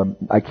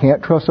I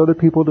can't trust other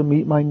people to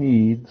meet my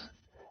needs,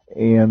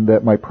 and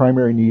that my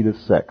primary need is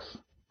sex.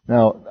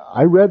 Now,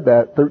 I read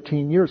that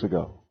 13 years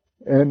ago,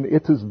 and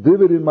it's as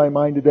vivid in my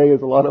mind today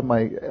as a lot of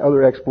my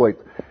other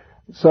exploits.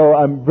 So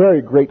I'm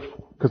very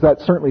grateful, because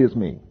that certainly is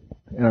me,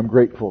 and I'm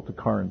grateful to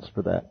Carnes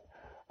for that.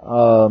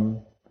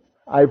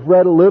 I've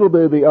read a little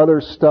bit of the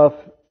other stuff,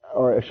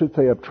 or I should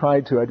say I've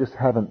tried to, I just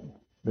haven't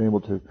been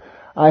able to.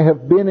 I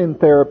have been in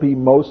therapy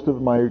most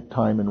of my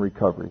time in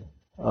recovery.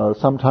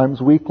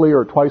 Sometimes weekly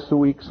or twice a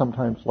week,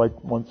 sometimes like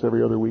once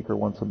every other week or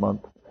once a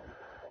month.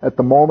 At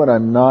the moment,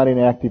 I'm not in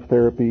active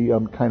therapy.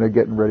 I'm kind of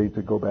getting ready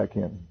to go back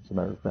in, as a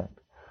matter of fact.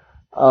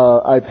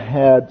 I've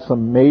had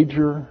some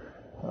major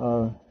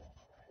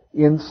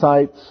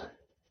insights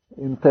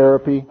in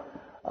therapy.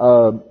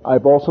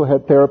 I've also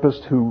had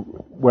therapists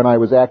who, when I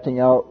was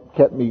acting out,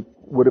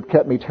 would have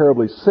kept me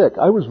terribly sick.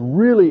 I was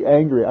really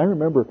angry. I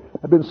remember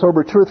I've been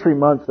sober 2 or 3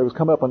 months. I was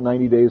coming up on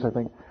 90 days, I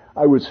think.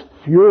 I was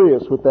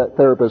furious with that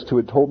therapist who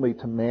had told me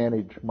to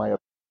manage my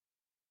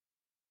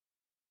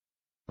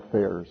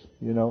affairs.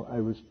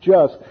 I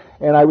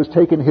was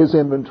taking his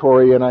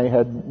inventory, and I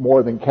had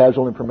more than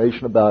casual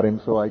information about him,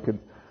 so I could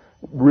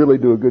really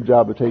do a good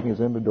job of taking his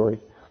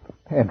inventory.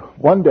 And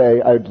one day,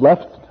 I'd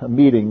left a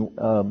meeting,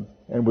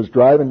 and was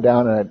driving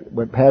down, and I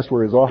went past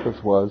where his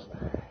office was,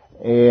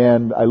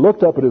 and I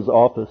looked up at his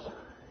office,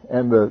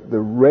 and the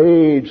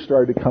rage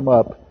started to come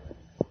up,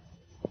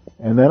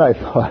 and then I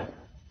thought,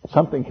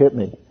 something hit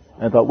me.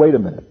 And I thought, wait a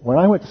minute. When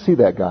I went to see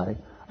that guy,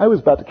 I was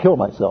about to kill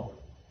myself.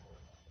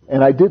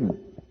 And I didn't.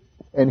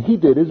 And he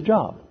did his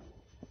job.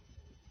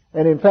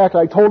 And in fact,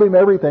 I told him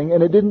everything,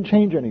 and it didn't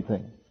change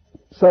anything.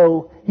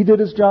 So he did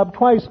his job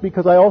twice,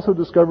 because I also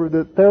discovered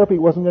that therapy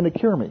wasn't going to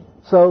cure me.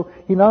 So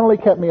he not only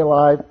kept me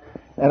alive,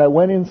 and I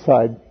went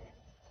inside,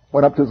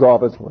 went up to his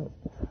office.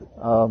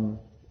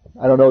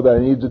 I don't know that I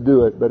needed to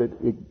do it, but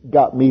it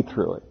got me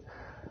through it.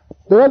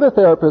 The other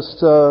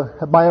therapists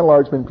have by and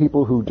large been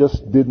people who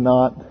just did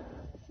not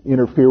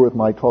interfere with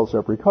my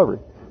 12-step recovery.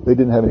 They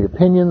didn't have any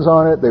opinions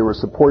on it. They were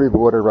supportive of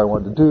whatever I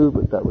wanted to do,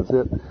 but that was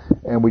it.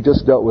 And we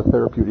just dealt with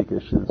therapeutic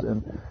issues.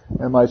 And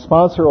my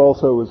sponsor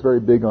also was very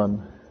big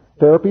on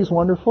therapy's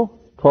wonderful,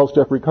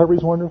 12-step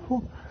recovery's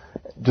wonderful,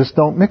 just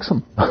don't mix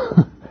them.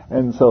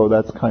 And so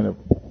that's kind of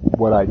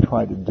what I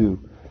try to do.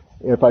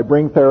 If I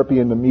bring therapy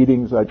into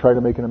meetings, I try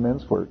to make an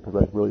amends for it,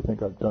 because I really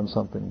think I've done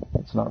something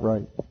that's not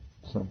right.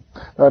 So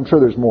I'm sure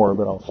there's more,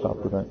 but I'll stop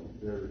with that.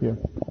 Yeah.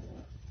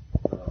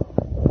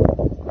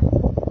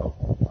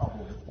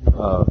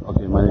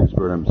 Okay, my name's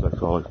Bert. I'm a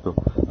sexaholic still.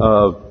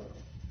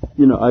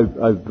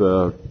 I've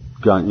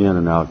gone in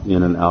and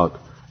out,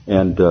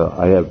 and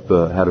I have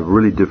had a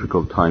really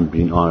difficult time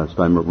being honest.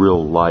 I'm a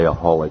real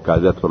liaholic.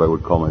 That's what I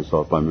would call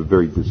myself. I'm a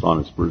very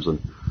dishonest person.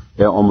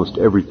 Yeah, almost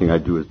everything I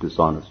do is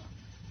dishonest.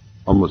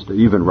 Almost,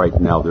 even right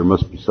now, there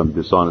must be some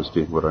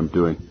dishonesty in what I'm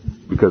doing,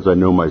 because I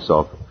know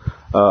myself.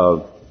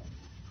 I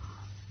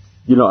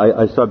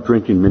stopped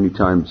drinking many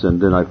times, and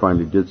then I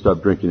finally did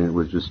stop drinking, and it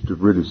was just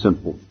really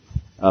simple.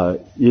 What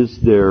is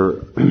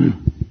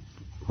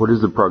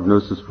the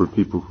prognosis for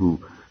people who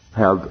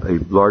have a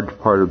large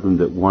part of them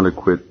that want to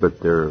quit,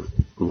 but they're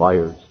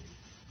liars?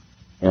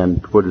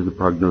 And what is the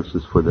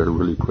prognosis for that are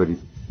really quitting?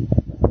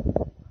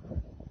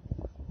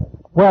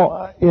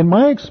 Well, in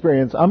my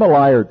experience, I'm a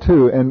liar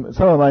too, and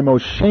some of my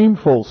most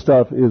shameful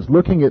stuff is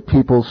looking at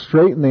people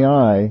straight in the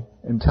eye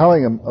and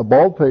telling them a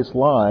bald-faced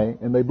lie,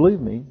 and they believe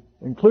me,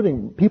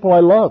 including people I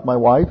love, my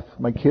wife,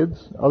 my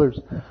kids, others.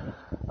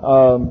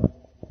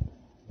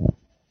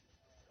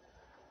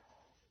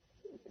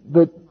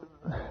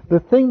 The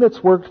thing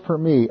that's worked for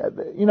me,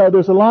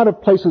 there's a lot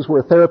of places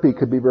where therapy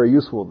could be very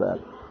useful at that.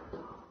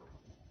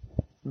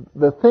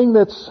 The thing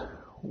that's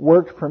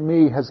worked for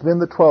me has been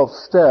the 12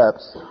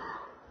 steps,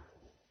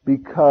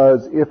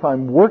 because if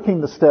I'm working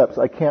the steps,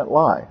 I can't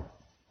lie.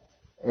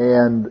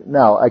 And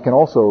now, I can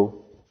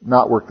also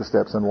not work the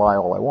steps and lie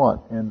all I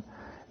want.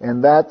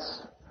 And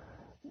that's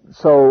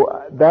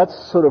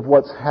sort of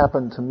what's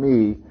happened to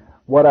me.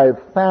 What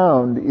I've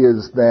found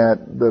is that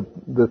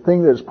the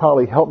thing that has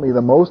probably helped me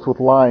the most with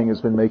lying has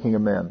been making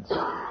amends.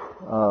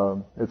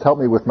 It's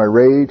helped me with my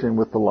rage and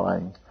with the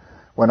lying.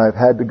 When I've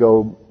had to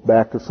go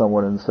back to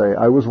someone and say,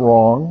 I was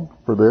wrong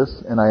for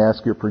this, and I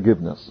ask your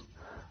forgiveness.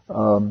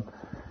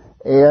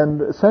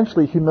 And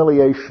essentially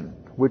humiliation,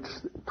 which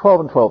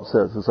 12 and 12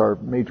 says is our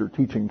major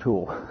teaching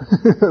tool.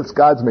 It's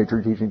God's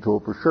major teaching tool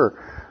for sure.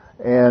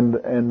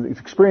 And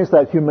experience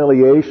that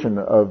humiliation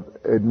of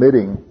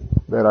admitting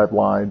that I've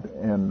lied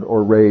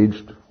or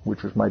raged,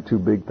 which is my two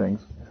big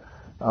things,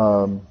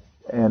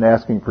 and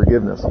asking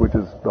forgiveness, which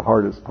is the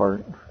hardest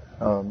part,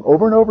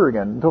 over and over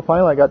again, until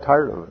finally I got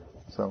tired of it.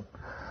 So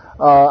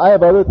I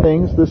have other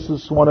things. This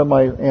is one of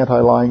my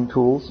anti-lying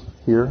tools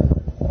here,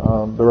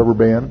 the rubber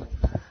band,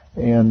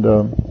 and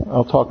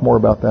I'll talk more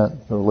about that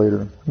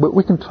later. But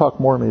we can talk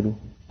more maybe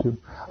too.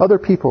 Other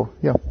people,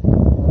 yeah.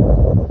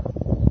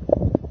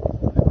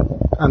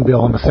 I'm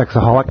Bill. I'm a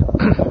sexaholic.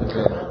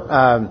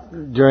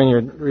 During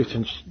your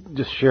recent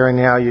just sharing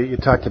now, you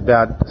talked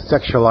about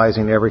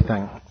sexualizing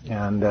everything.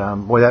 And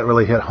boy, that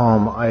really hit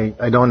home.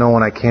 I don't know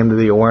when I came to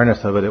the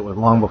awareness of it. It was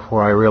long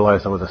before I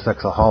realized I was a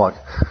sexaholic.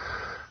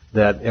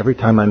 That every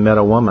time I met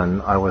a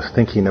woman, I was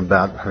thinking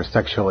about her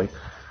sexually.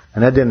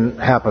 And that didn't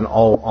happen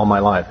all my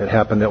life. It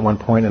happened at one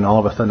point, and all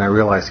of a sudden I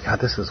realized, God,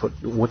 this is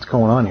what's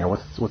going on here.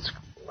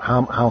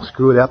 How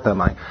screwed up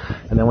am I?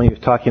 And then when you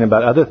were talking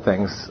about other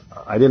things,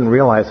 I didn't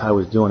realize I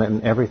was doing it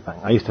in everything.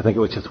 I used to think it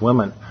was just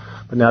women.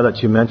 But now that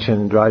you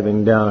mentioned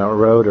driving down a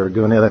road or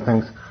doing other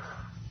things,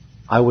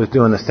 I was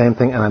doing the same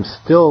thing, and I'm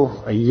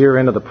still a year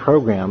into the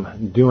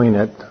program doing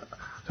it,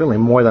 certainly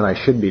more than I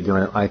should be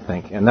doing it, I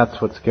think. And that's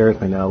what scares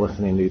me now,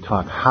 listening to you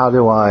talk. How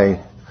do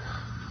I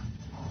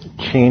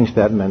change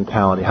that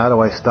mentality? How do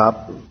I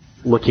stop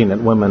looking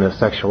at women as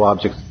sexual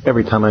objects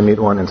every time I meet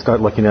one and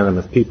start looking at them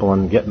as people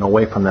and getting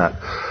away from that?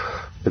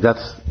 But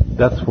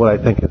that's what I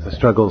think is the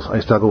struggles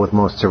I struggle with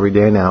most every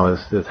day now,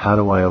 is how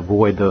do I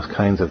avoid those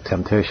kinds of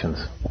temptations?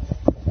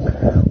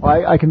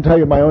 Well, I can tell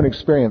you my own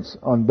experience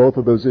on both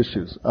of those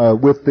issues.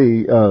 With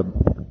the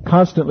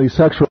constantly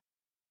sexualizing,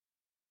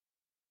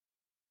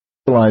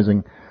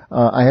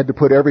 I had to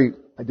put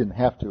I didn't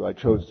have to, I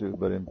chose to,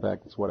 but in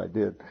fact it's what I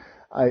did.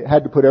 I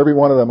had to put every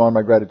one of them on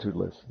my gratitude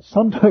list.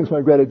 Sometimes my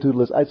gratitude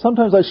list,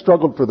 sometimes I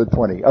struggled for the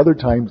 20. Other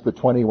times the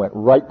 20 went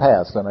right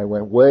past and I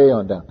went way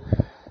on down.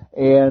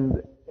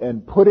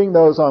 And putting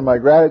those on my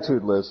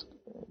gratitude list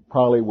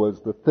probably was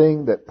the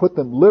thing that put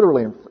them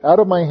literally out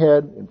of my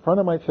head, in front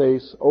of my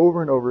face,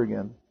 over and over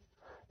again.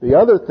 The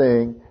other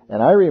thing,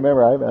 and I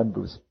remember I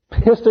was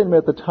pissed at him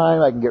at the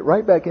time, I can get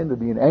right back into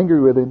being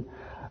angry with him.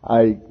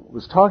 I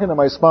was talking to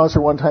my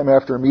sponsor one time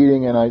after a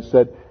meeting, and I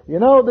said, you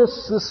know,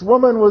 this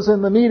woman was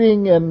in the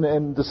meeting,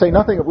 and to say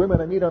nothing of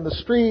women I meet on the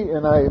street,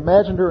 and I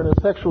imagined her in a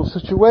sexual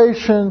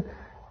situation,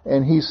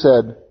 and he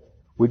said,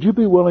 would you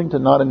be willing to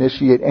not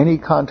initiate any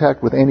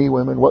contact with any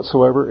women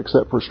whatsoever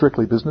except for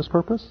strictly business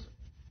purpose?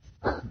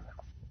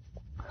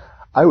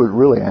 I was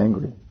really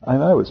angry.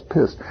 I was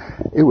pissed.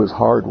 It was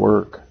hard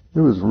work.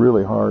 It was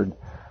really hard.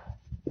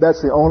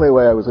 That's the only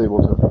way I was able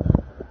to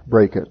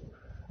break it.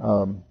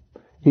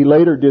 He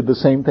later did the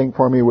same thing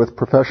for me with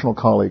professional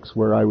colleagues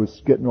where I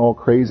was getting all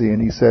crazy,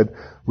 and he said,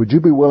 would you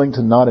be willing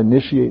to not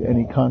initiate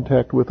any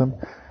contact with them?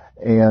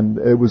 And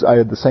I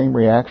had the same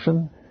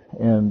reaction,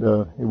 and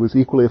it was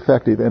equally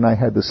effective, and I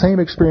had the same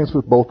experience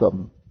with both of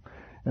them.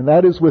 And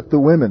that is with the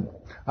women.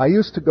 I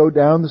used to go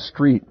down the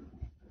street,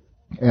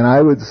 and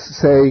I would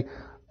say,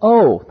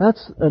 oh,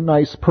 that's a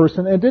nice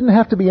person, and it didn't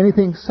have to be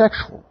anything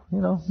sexual,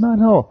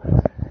 no.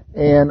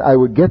 And I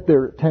would get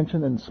their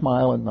attention and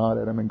smile and nod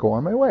at them and go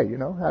on my way,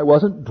 I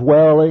wasn't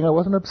dwelling, I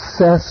wasn't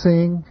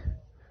obsessing.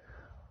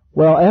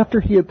 Well, after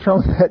he had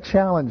thrown that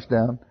challenge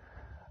down,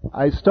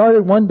 I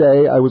started one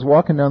day, I was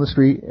walking down the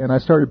street, and I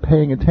started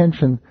paying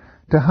attention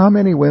to how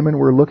many women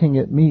were looking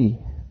at me.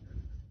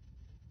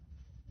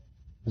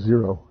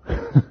 0.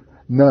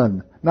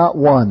 None. Not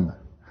one.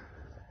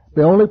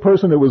 The only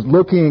person that was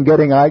looking and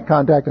getting eye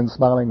contact and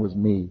smiling was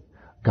me.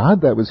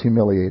 God, that was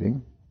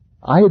humiliating.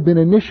 I had been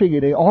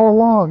initiating all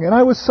along, and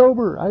I was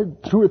sober. I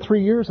had 2 or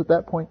 3 years at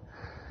that point.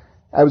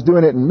 I was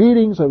doing it in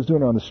meetings, I was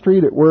doing it on the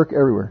street, at work,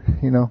 everywhere,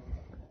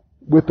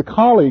 With the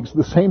colleagues,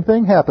 the same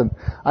thing happened.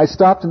 I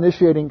stopped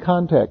initiating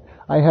contact.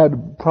 I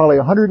had probably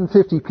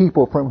 150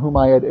 people from whom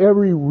I had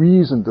every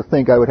reason to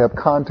think I would have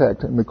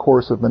contact in the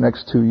course of the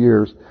next 2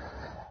 years.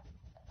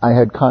 I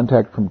had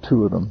contact from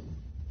 2 of them.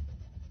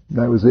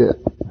 That was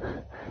it.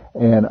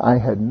 And I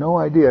had no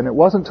idea. And it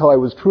wasn't until I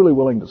was truly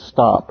willing to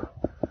stop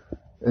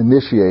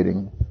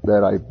initiating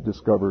that I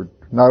discovered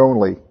not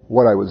only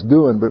what I was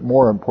doing, but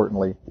more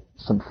importantly,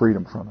 some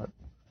freedom from it.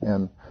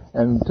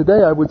 And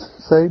today I would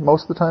say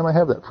most of the time I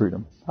have that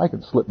freedom. I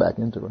can slip back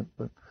into it,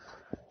 but,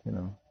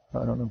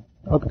 I don't know.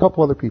 A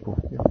couple other people.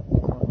 Yeah.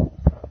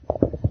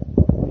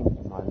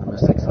 I'm a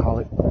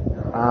sexaholic.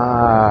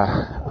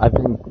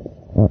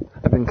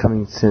 I've been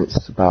coming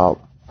since about,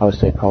 I would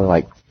say probably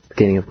like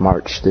beginning of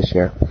March this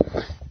year.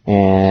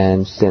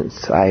 And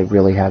since I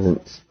really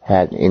haven't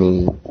had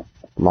any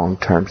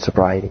long-term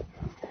sobriety.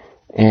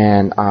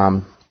 And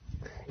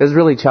it was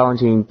really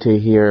challenging to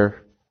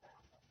hear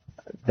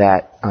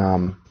that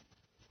I'm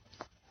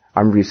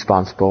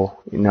responsible,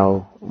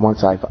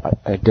 once I've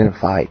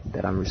identified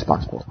that I'm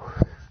responsible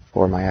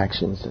for my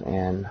actions,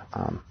 and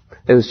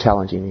it was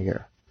challenging to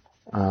hear.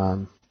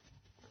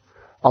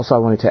 Also, I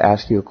wanted to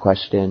ask you a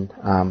question.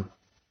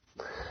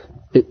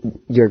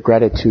 Your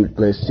gratitude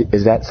list,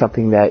 is that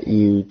something that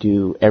you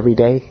do every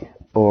day,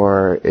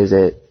 or is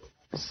it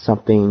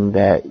something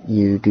that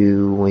you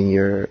do when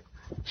you're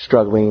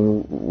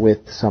struggling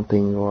with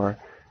something,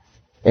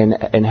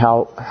 and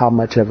how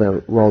much of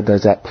a role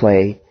does that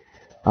play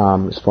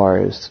as far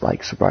as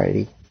like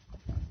sobriety?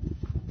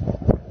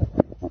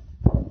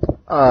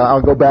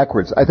 I'll go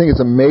backwards. I think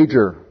it's a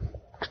major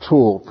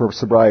tool for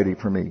sobriety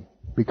for me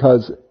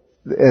because,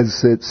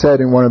 as it said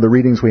in one of the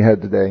readings we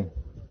had today,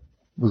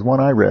 it was one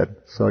I read,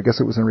 so I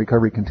guess it was in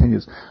Recovery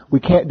Continues. We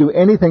can't do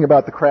anything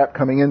about the crap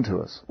coming into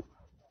us.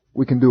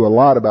 We can do a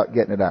lot about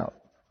getting it out.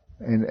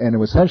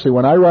 And essentially,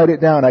 when I write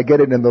it down, I get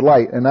it in the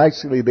light. And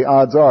actually, the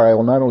odds are I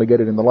will not only get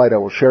it in the light, I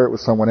will share it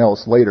with someone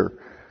else later.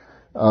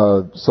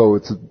 So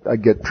I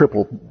get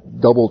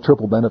double,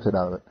 triple benefit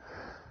out of it.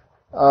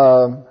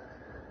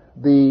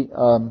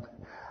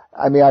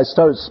 I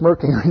started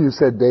smirking when you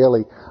said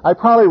daily. I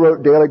probably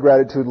wrote daily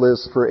gratitude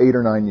lists for 8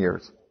 or 9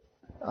 years.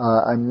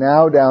 I'm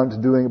now down to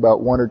doing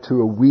about 1 or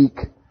 2 a week.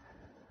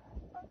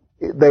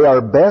 They are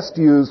best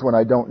used when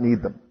I don't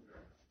need them.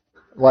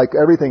 Like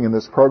everything in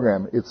this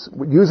program, it's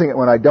using it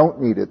when I don't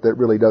need it that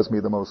really does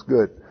me the most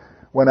good.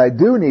 When I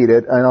do need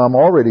it, and I'm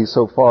already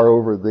so far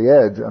over the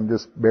edge, I'm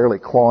just barely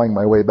clawing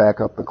my way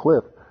back up the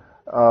cliff.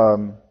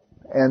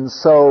 And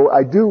so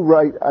I do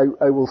write,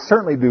 I will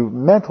certainly do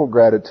mental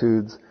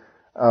gratitudes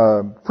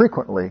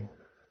frequently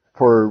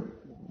for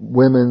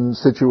women,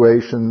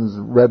 situations,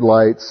 red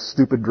lights,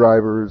 stupid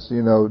drivers,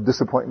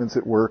 disappointments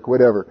at work,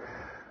 whatever.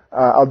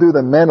 I'll do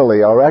them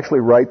mentally. I'll actually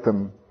write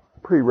them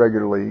pretty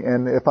regularly.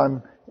 And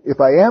if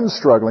I am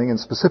struggling, in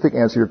specific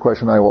answer to your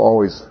question, I will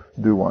always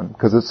do one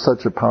because it's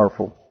such a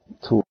powerful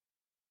tool.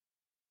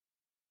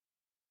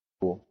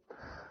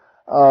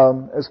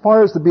 As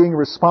far as the being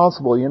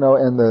responsible,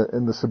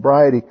 and the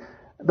sobriety,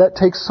 that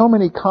takes so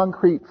many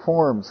concrete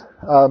forms.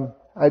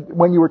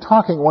 When you were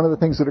talking, one of the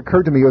things that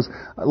occurred to me was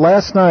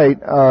last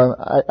night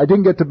I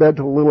didn't get to bed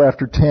till a little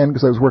after 10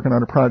 because I was working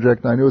on a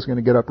project and I knew I was going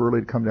to get up early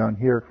to come down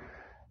here.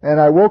 And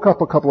I woke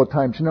up a couple of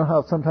times. You know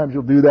how sometimes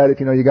you'll do that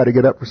if you know you got to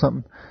get up for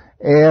something?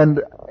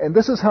 And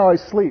this is how I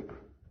sleep.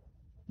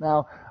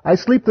 Now, I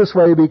sleep this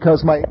way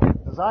because my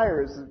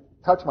desire is to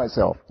touch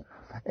myself.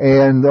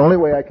 And the only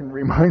way I can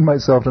remind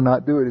myself to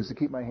not do it is to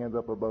keep my hands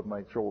up above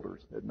my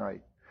shoulders at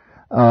night.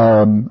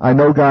 I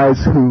know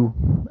guys who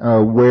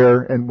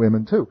wear, and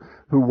women too,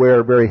 who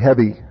wear very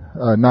heavy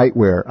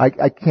nightwear.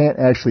 I can't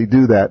actually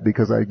do that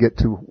because I get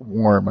too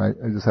warm. I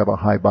just have a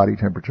high body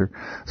temperature.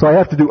 So I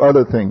have to do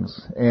other things.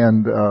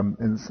 And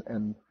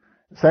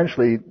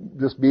essentially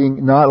just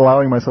not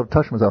allowing myself to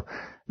touch myself.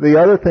 The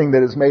other thing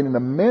that has made an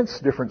immense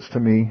difference to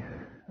me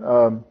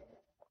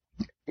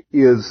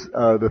is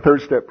the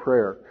third step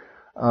prayer.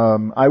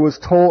 I was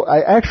told,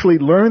 I actually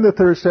learned the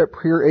third step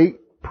prayer 8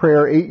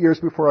 years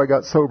before I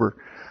got sober.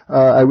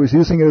 I was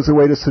using it as a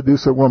way to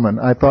seduce a woman.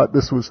 I thought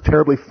this was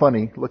terribly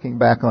funny looking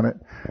back on it,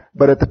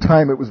 but at the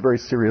time it was very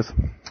serious.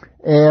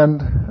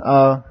 And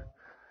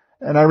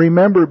I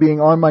remember being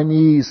on my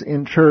knees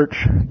in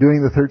church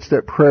doing the third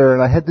step prayer,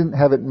 and I didn't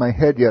have it in my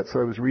head yet,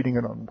 so I was reading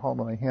it on the palm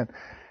of my hand.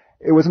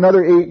 It was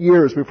another 8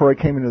 years before I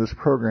came into this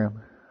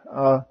program.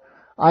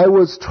 I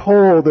was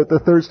told that the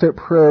third step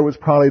prayer was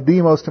probably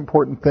the most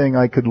important thing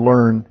I could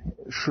learn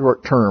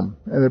short term.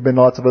 And there have been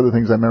lots of other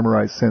things I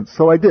memorized since.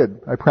 So I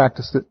did. I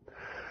practiced it.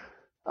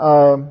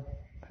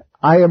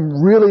 I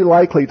am really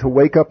likely to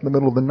wake up in the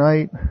middle of the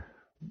night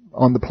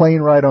on the plane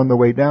ride on the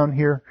way down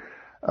here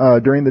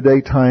during the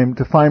daytime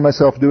to find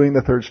myself doing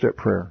the third step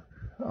prayer.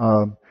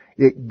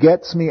 It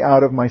gets me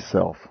out of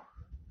myself.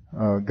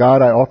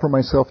 God, I offer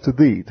myself to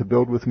Thee to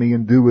build with me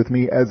and do with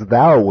me as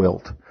Thou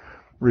wilt.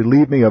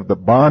 Relieve me of the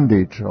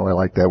bondage, I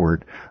like that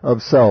word,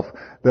 of self,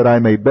 that I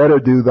may better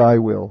do Thy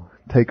will.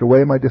 Take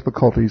away my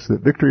difficulties,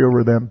 that victory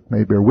over them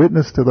may bear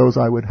witness to those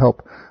I would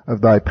help of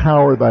Thy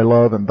power, Thy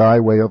love, and Thy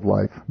way of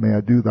life. May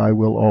I do Thy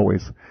will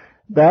always.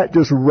 That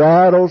just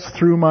rattles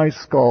through my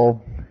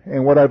skull,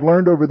 and what I've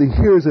learned over the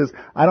years is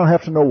I don't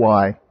have to know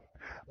why.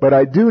 But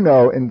I do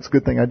know, and it's a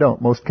good thing I don't,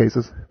 most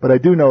cases, but I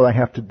do know I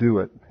have to do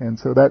it. And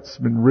so that's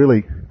been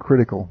really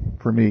critical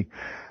for me.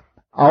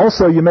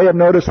 Also, you may have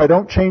noticed I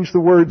don't change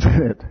the words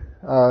in it.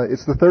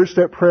 It's the third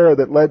step prayer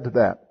that led to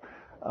that.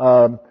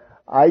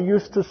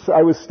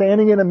 I was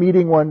standing in a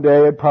meeting one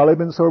day, I'd probably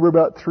been sober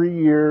about 3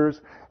 years,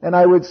 and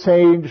I would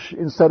change,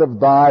 instead of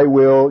Thy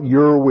will,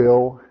 Your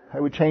will. I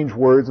would change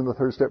words in the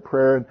third step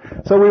prayer. And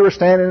so we were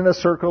standing in a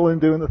circle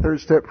and doing the third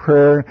step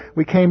prayer.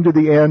 We came to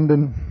the end,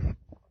 and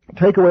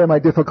take away my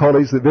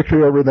difficulties, the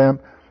victory over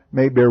them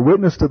may bear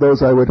witness to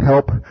those I would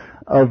help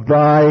of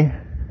Thy.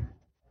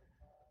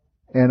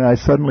 And I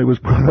suddenly was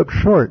brought up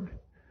short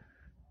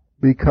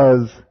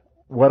because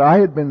what I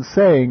had been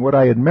saying, what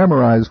I had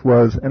memorized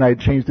was, and I had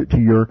changed it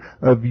to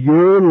of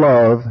Your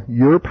love,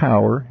 Your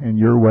power, and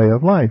Your way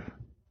of life.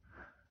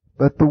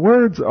 But the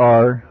words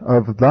are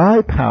of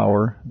Thy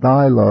power,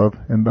 Thy love,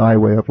 and Thy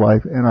way of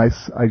life. And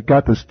I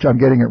got this, I'm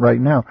getting it right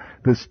now,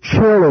 this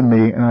chill in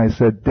me, and I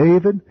said,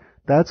 David,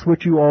 that's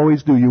what you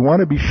always do. You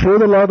want to be sure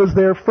the love is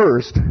there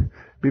first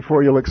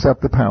before you'll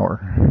accept the power,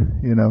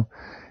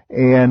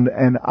 And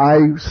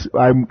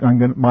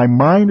my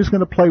mind is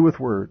going to play with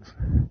words.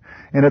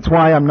 And it's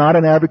why I'm not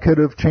an advocate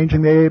of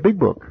changing the AA Big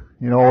Book.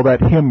 All that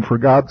hymn for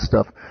God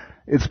stuff.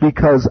 It's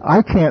because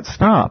I can't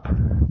stop.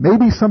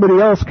 Maybe somebody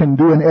else can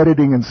do an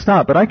editing and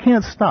stop, but I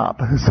can't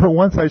stop. So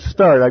once I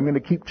start, I'm going to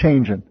keep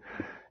changing.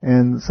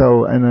 And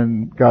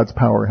then God's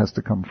power has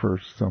to come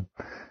first. So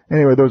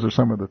anyway, those are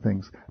some of the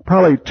things.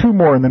 Probably 2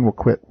 more and then we'll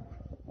quit.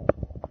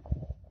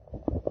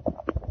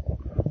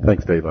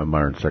 Thanks, Dave. I'm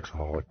Myron,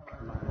 sexaholic.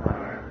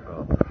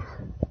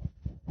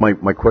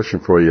 My question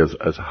for you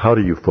is how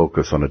do you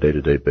focus on a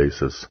day-to-day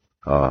basis?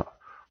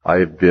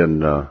 I've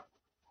been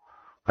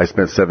I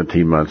spent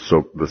 17 months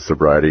with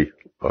sobriety,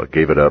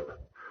 gave it up,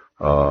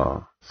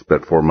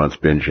 spent 4 months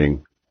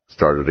binging,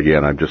 started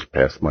again. I'm just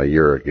past my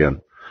year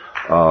again.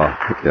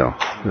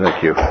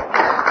 Thank you.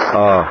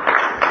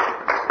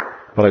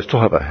 But I still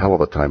have a hell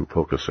of a time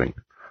focusing.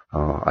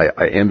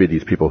 I envy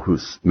these people who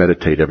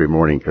meditate every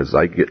morning, because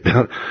I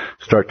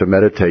start to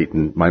meditate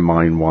and my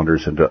mind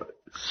wanders into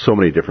so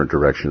many different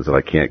directions that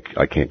I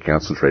can't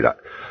concentrate.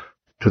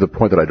 To the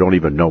point that I don't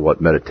even know what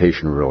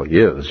meditation really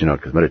is,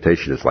 because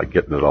meditation is like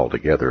getting it all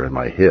together in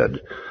my head.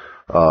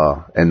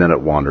 And then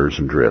it wanders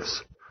and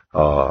drifts.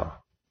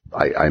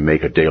 I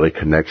make a daily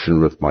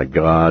connection with my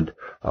God.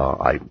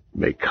 I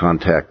make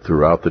contact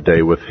throughout the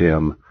day with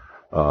Him.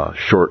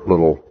 Short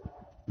little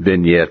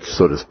vignettes,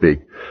 so to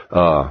speak.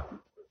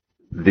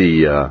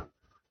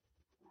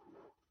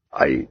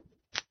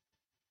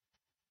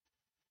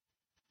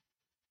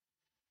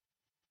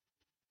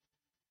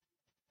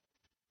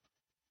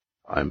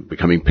 I'm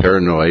becoming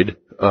paranoid.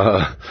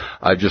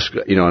 I just,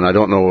 and I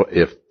don't know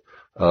if,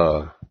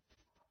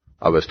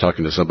 I was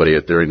talking to somebody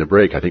during the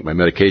break. I think my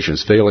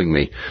medication's failing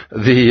me.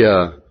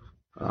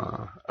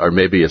 Or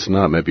maybe it's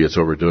not. Maybe it's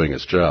overdoing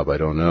its job. I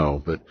don't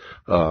know. But,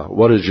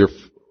 what is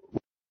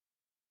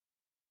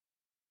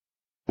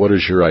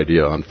your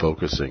idea on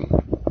focusing?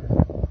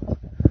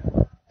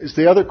 Is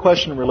the other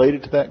question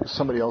related to that? 'Cause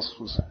somebody else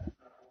was.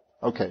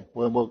 Okay.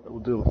 Well, we'll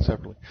do it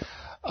separately.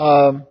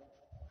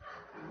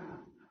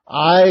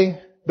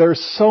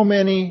 There's so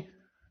many,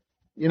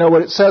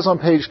 what it says on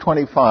page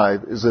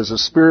 25 is there's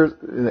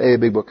in the AA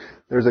Big Book,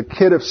 there's a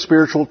kit of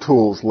spiritual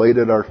tools laid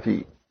at our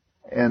feet.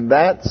 And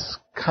that's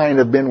kind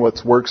of been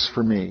what works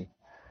for me,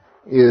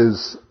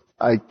 is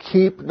I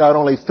keep not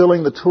only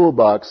filling the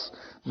toolbox,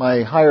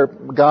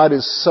 God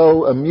is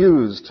so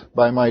amused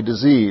by my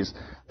disease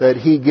that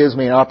He gives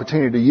me an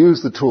opportunity to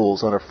use the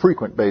tools on a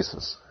frequent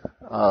basis.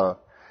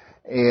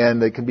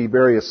 And they can be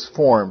various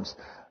forms.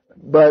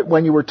 But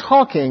when you were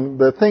talking,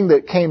 the thing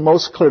that came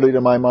most clearly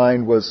to my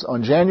mind was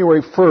on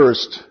January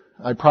 1st,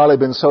 I'd probably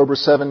been sober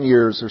 7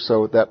 years or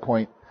so at that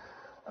point.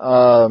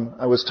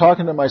 I was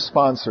talking to my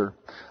sponsor.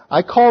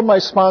 I called my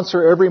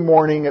sponsor every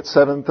morning at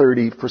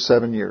 7:30 for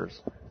 7 years.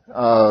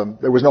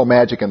 There was no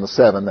magic in the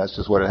 7. That's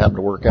just what it happened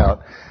to work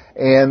out.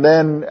 And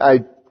then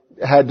I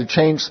had to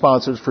change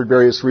sponsors for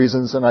various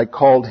reasons, and I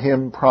called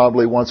him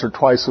probably once or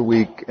twice a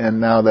week,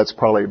 and now that's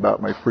probably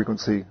about my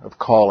frequency of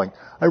calling.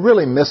 I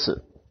really miss it.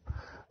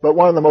 But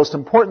one of the most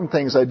important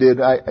things I did,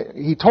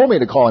 he told me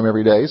to call him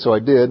every day, so I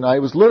did, and I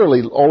was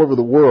literally all over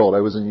the world. I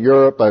was in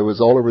Europe, I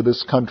was all over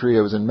this country,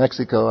 I was in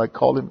Mexico. I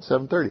called him at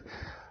 7:30.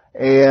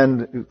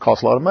 And it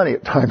cost a lot of money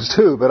at times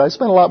too, but I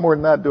spent a lot more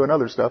than that doing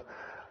other stuff.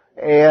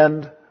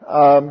 And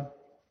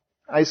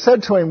I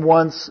said to him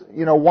once,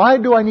 why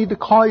do I need to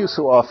call you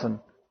so often?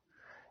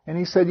 And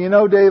he said,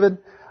 David,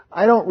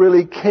 I don't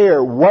really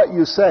care what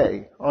you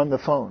say on the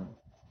phone,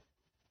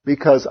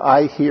 because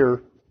I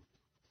hear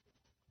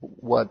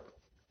what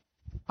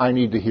I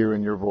need to hear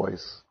in your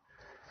voice.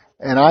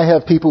 And I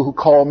have people who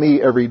call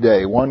me every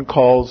day. One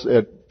calls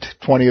at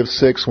 20 of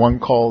 6, one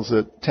calls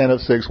at 10 of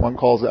 6, one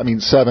calls at,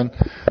 7,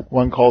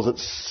 one calls at,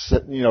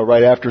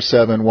 right after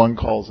 7, one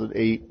calls at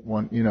 8,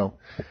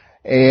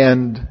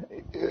 and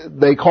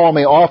they call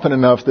me often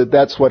enough that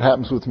that's what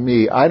happens with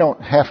me. I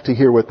don't have to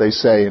hear what they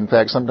say. In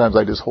fact, sometimes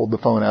I just hold the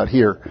phone out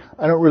here.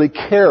 I don't really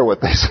care what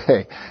they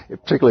say,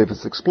 particularly if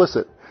it's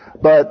explicit.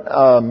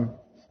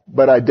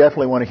 But I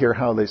definitely want to hear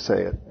how they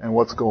say it and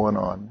what's going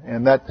on.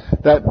 And that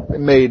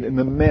made an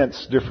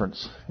immense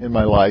difference in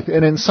my life.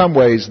 And in some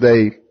ways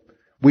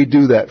we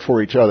do that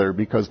for each other,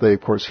 because they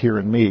of course hear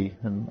in me,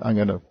 and I'm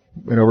gonna,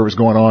 whatever's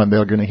going on,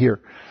 they're gonna hear.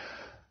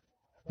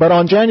 But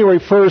on January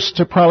 1st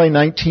to probably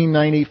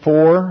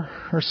 1994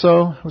 or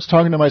so, I was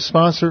talking to my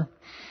sponsor,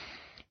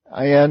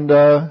 and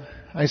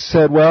I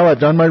said, well, I've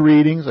done my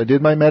readings, I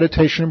did my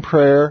meditation and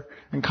prayer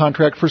and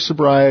contract for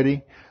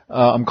sobriety.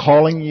 I'm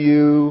calling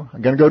you.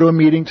 I'm going to go to a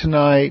meeting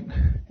tonight.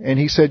 And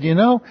he said,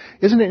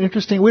 isn't it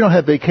interesting? We don't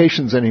have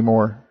vacations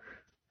anymore.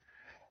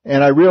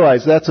 And I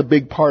realized that's a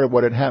big part of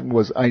what had happened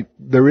was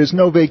there is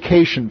no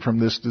vacation from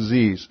this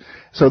disease.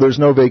 So there's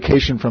no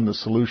vacation from the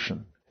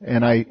solution.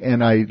 And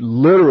I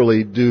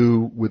literally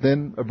do,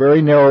 within a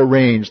very narrow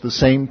range, the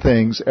same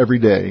things every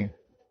day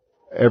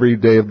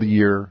of the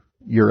year,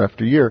 year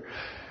after year.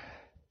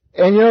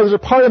 And there's a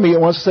part of me that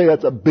wants to say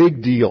that's a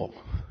big deal.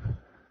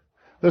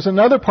 There's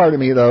another part of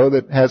me, though,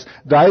 that has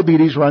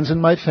diabetes, runs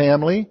in my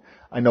family.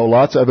 I know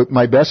lots of it.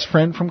 My best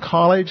friend from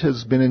college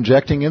has been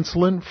injecting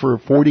insulin for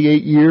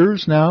 48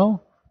 years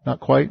now. Not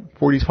quite,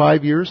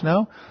 45 years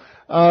now.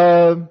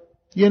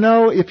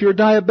 If you're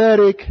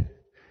diabetic,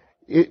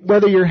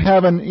 whether you're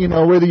having,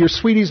 whether your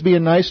sweetie's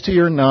being nice to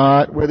you or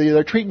not, whether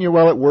they're treating you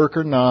well at work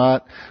or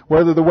not,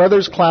 whether the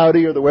weather's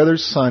cloudy or the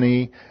weather's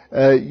sunny,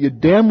 you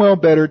damn well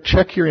better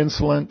check your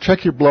insulin,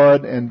 check your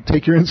blood, and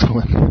take your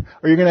insulin,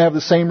 or you're going to have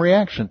the same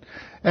reaction.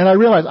 And I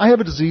realize I have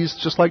a disease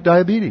just like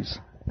diabetes.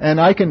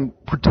 And I can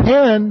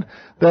pretend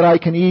that I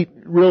can eat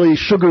really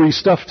sugary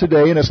stuff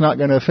today and it's not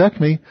going to affect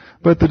me,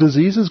 but the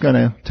disease is going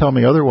to tell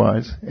me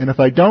otherwise. And if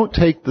I don't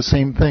take the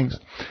same things,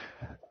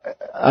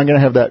 I'm going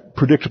to have that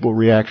predictable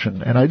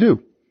reaction, and I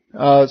do.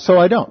 So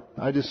I don't.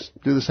 I just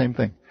do the same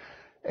thing.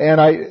 And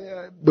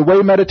the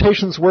way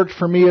meditations worked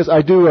for me is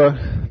I do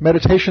a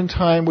meditation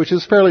time, which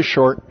is fairly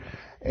short,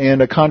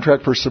 and a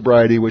contract for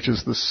sobriety, which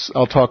is this.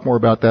 I'll talk more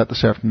about that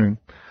this afternoon.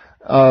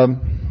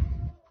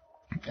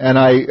 And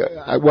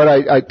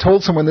I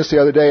told someone this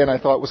the other day, and I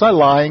thought, was I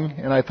lying?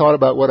 And I thought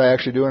about what I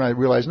actually do, and I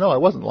realized, no, I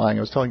wasn't lying.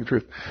 I was telling the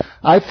truth.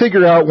 I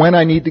figure out when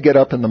I need to get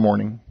up in the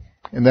morning,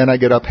 and then I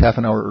get up half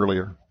an hour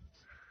earlier.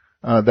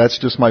 That's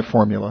just my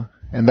formula.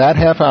 And that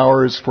half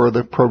hour is for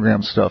the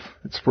program stuff.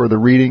 It's for the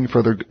reading,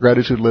 for the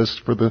gratitude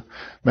list, for the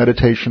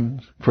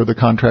meditation, for the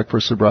contract for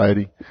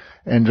sobriety.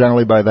 And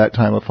generally by that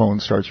time a phone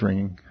starts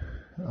ringing.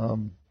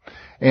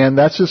 And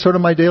that's just sort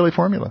of my daily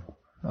formula.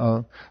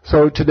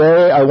 So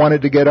today I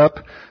wanted to get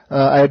up.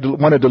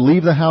 Wanted to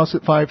leave the house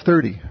at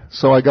 5:30.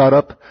 So I got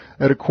up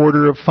at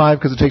 4:45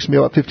 because it takes me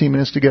about 15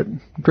 minutes to get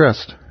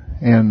dressed.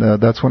 And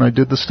that's when I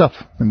did the stuff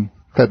and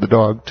fed the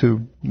dog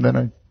too. And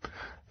then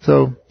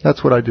so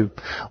that's what I do.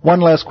 One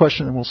last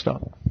question and we'll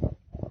stop.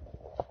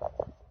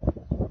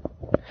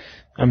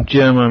 I'm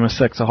Jim. I'm a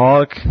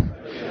sexaholic.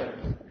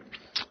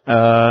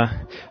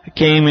 I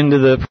came into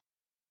the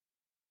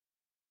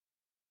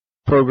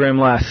program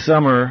last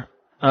summer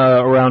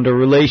around a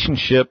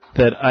relationship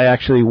that I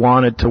actually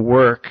wanted to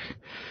work,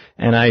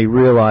 and I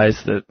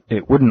realized that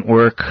it wouldn't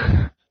work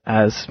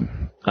as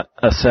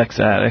a sex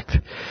addict.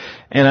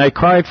 And I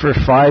cried for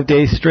 5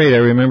 days straight. I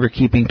remember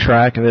keeping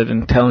track of it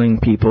and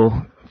telling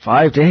people,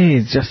 5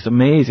 days, just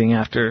amazing,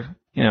 after,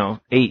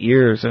 8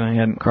 years and I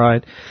hadn't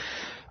cried.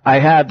 I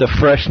had the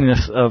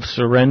freshness of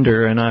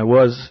surrender, and I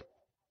was,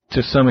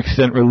 to some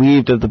extent,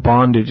 relieved of the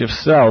bondage of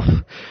self.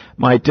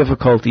 My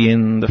difficulty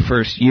in the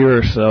first year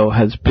or so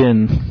has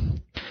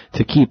been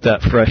to keep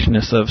that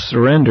freshness of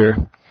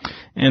surrender.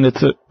 And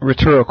it's a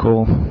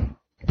rhetorical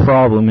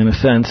problem in a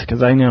sense,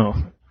 because I know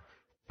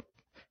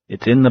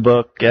it's in the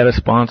book, get a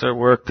sponsor,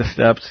 work the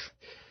steps,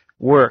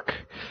 work.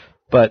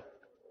 But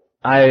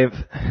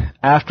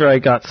after I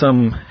got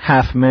some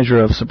half measure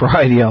of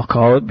sobriety, I'll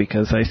call it,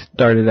 because I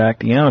started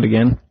acting out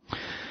again,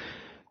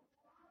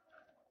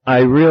 I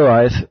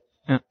realized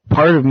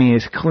part of me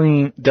is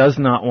clean, does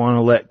not want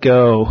to let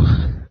go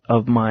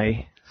of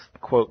my,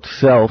 quote,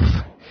 self,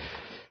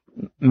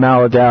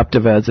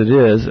 maladaptive as it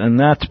is, and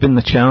that's been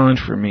the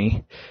challenge for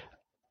me.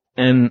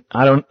 And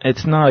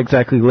it's not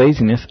exactly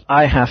laziness.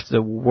 I have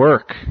to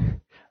work.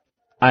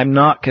 I'm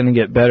not going to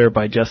get better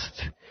by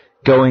just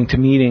going to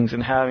meetings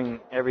and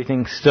having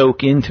everything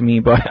soak into me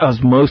by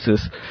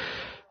osmosis.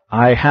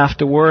 I have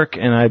to work,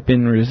 and I've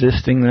been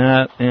resisting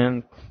that,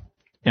 and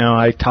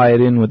I tie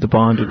it in with the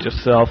bondage of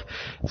self.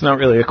 It's not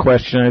really a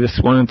question. I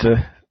just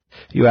wanted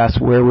you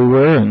asked where we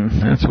were, and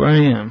that's where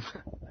I am.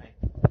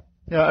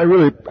 Yeah, I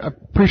really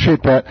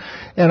appreciate that.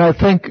 And I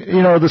think,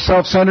 the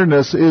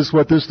self-centeredness is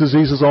what this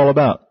disease is all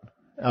about.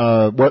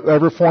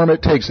 Whatever form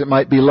it takes. It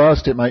might be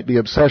lust, it might be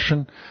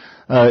obsession,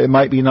 it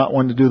might be not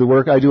wanting to do the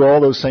work. I do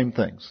all those same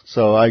things.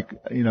 So I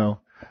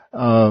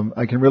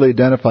can really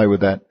identify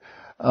with that.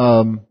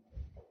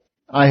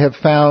 I have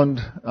found,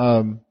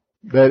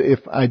 that if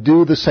I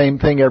do the same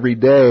thing every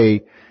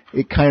day,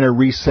 it kind of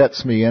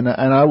resets me. And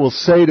I will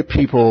say to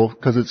people,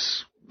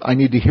 because I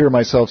need to hear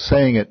myself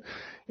saying it,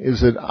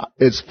 is that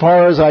as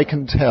far as I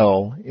can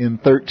tell, in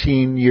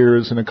 13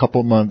 years and a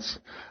couple months,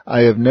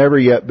 I have never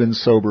yet been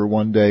sober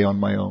one day on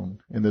my own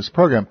in this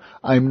program.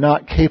 I'm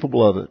not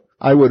capable of it.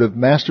 I would have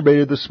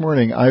masturbated this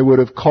morning. I would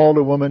have called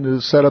a woman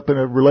to set up in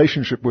a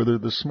relationship with her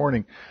this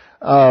morning,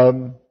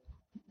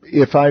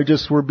 if I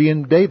just were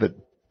being David.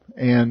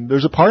 And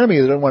there's a part of me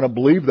that doesn't want to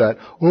believe that.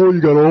 Oh, you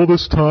got all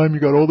this time,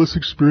 you got all this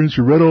experience,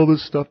 you read all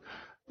this stuff.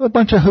 A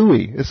bunch of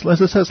hooey. It's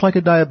like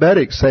a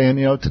diabetic saying,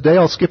 today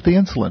I'll skip the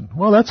insulin.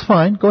 Well, that's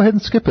fine. Go ahead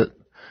and skip it.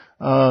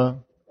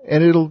 And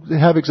it'll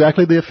have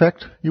exactly the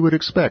effect you would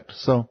expect.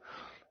 So,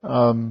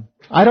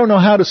 I don't know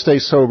how to stay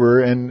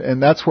sober,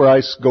 and that's where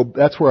I go,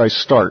 that's where I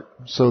start.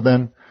 So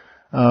then,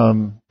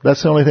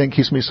 that's the only thing that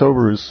keeps me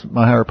sober is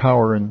my higher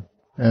power and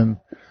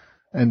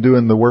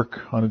doing the work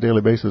on a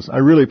daily basis. I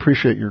really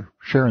appreciate your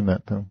sharing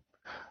that, though.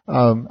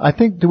 I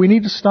think, do we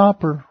need to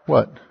stop or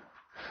what?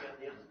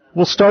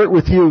 We'll start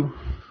with you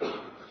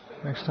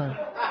next time.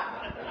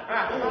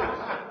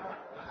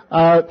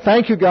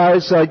 Thank you,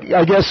 guys. I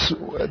guess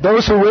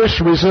those who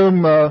wish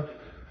resume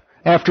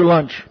after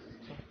lunch.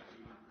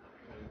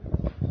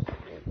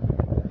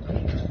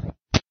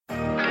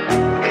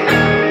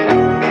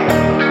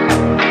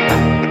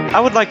 I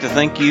would like to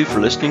thank you for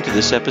listening to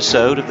this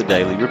episode of the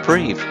Daily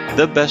Reprieve,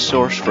 the best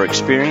source for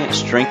experience,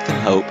 strength,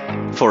 and hope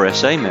for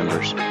SA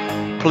members.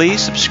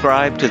 Please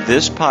subscribe to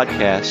this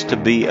podcast to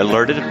be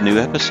alerted of new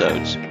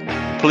episodes.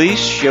 Please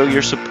show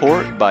your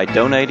support by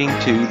donating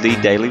to the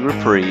Daily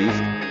Reprieve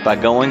by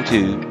going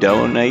to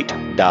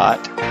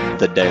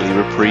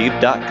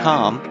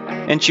donate.thedailyreprieve.com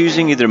and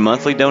choosing either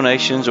monthly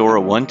donations or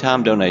a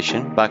one-time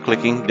donation by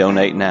clicking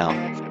Donate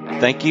Now.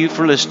 Thank you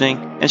for listening,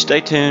 and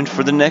stay tuned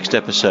for the next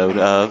episode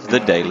of The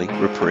Daily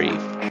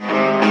Reprieve.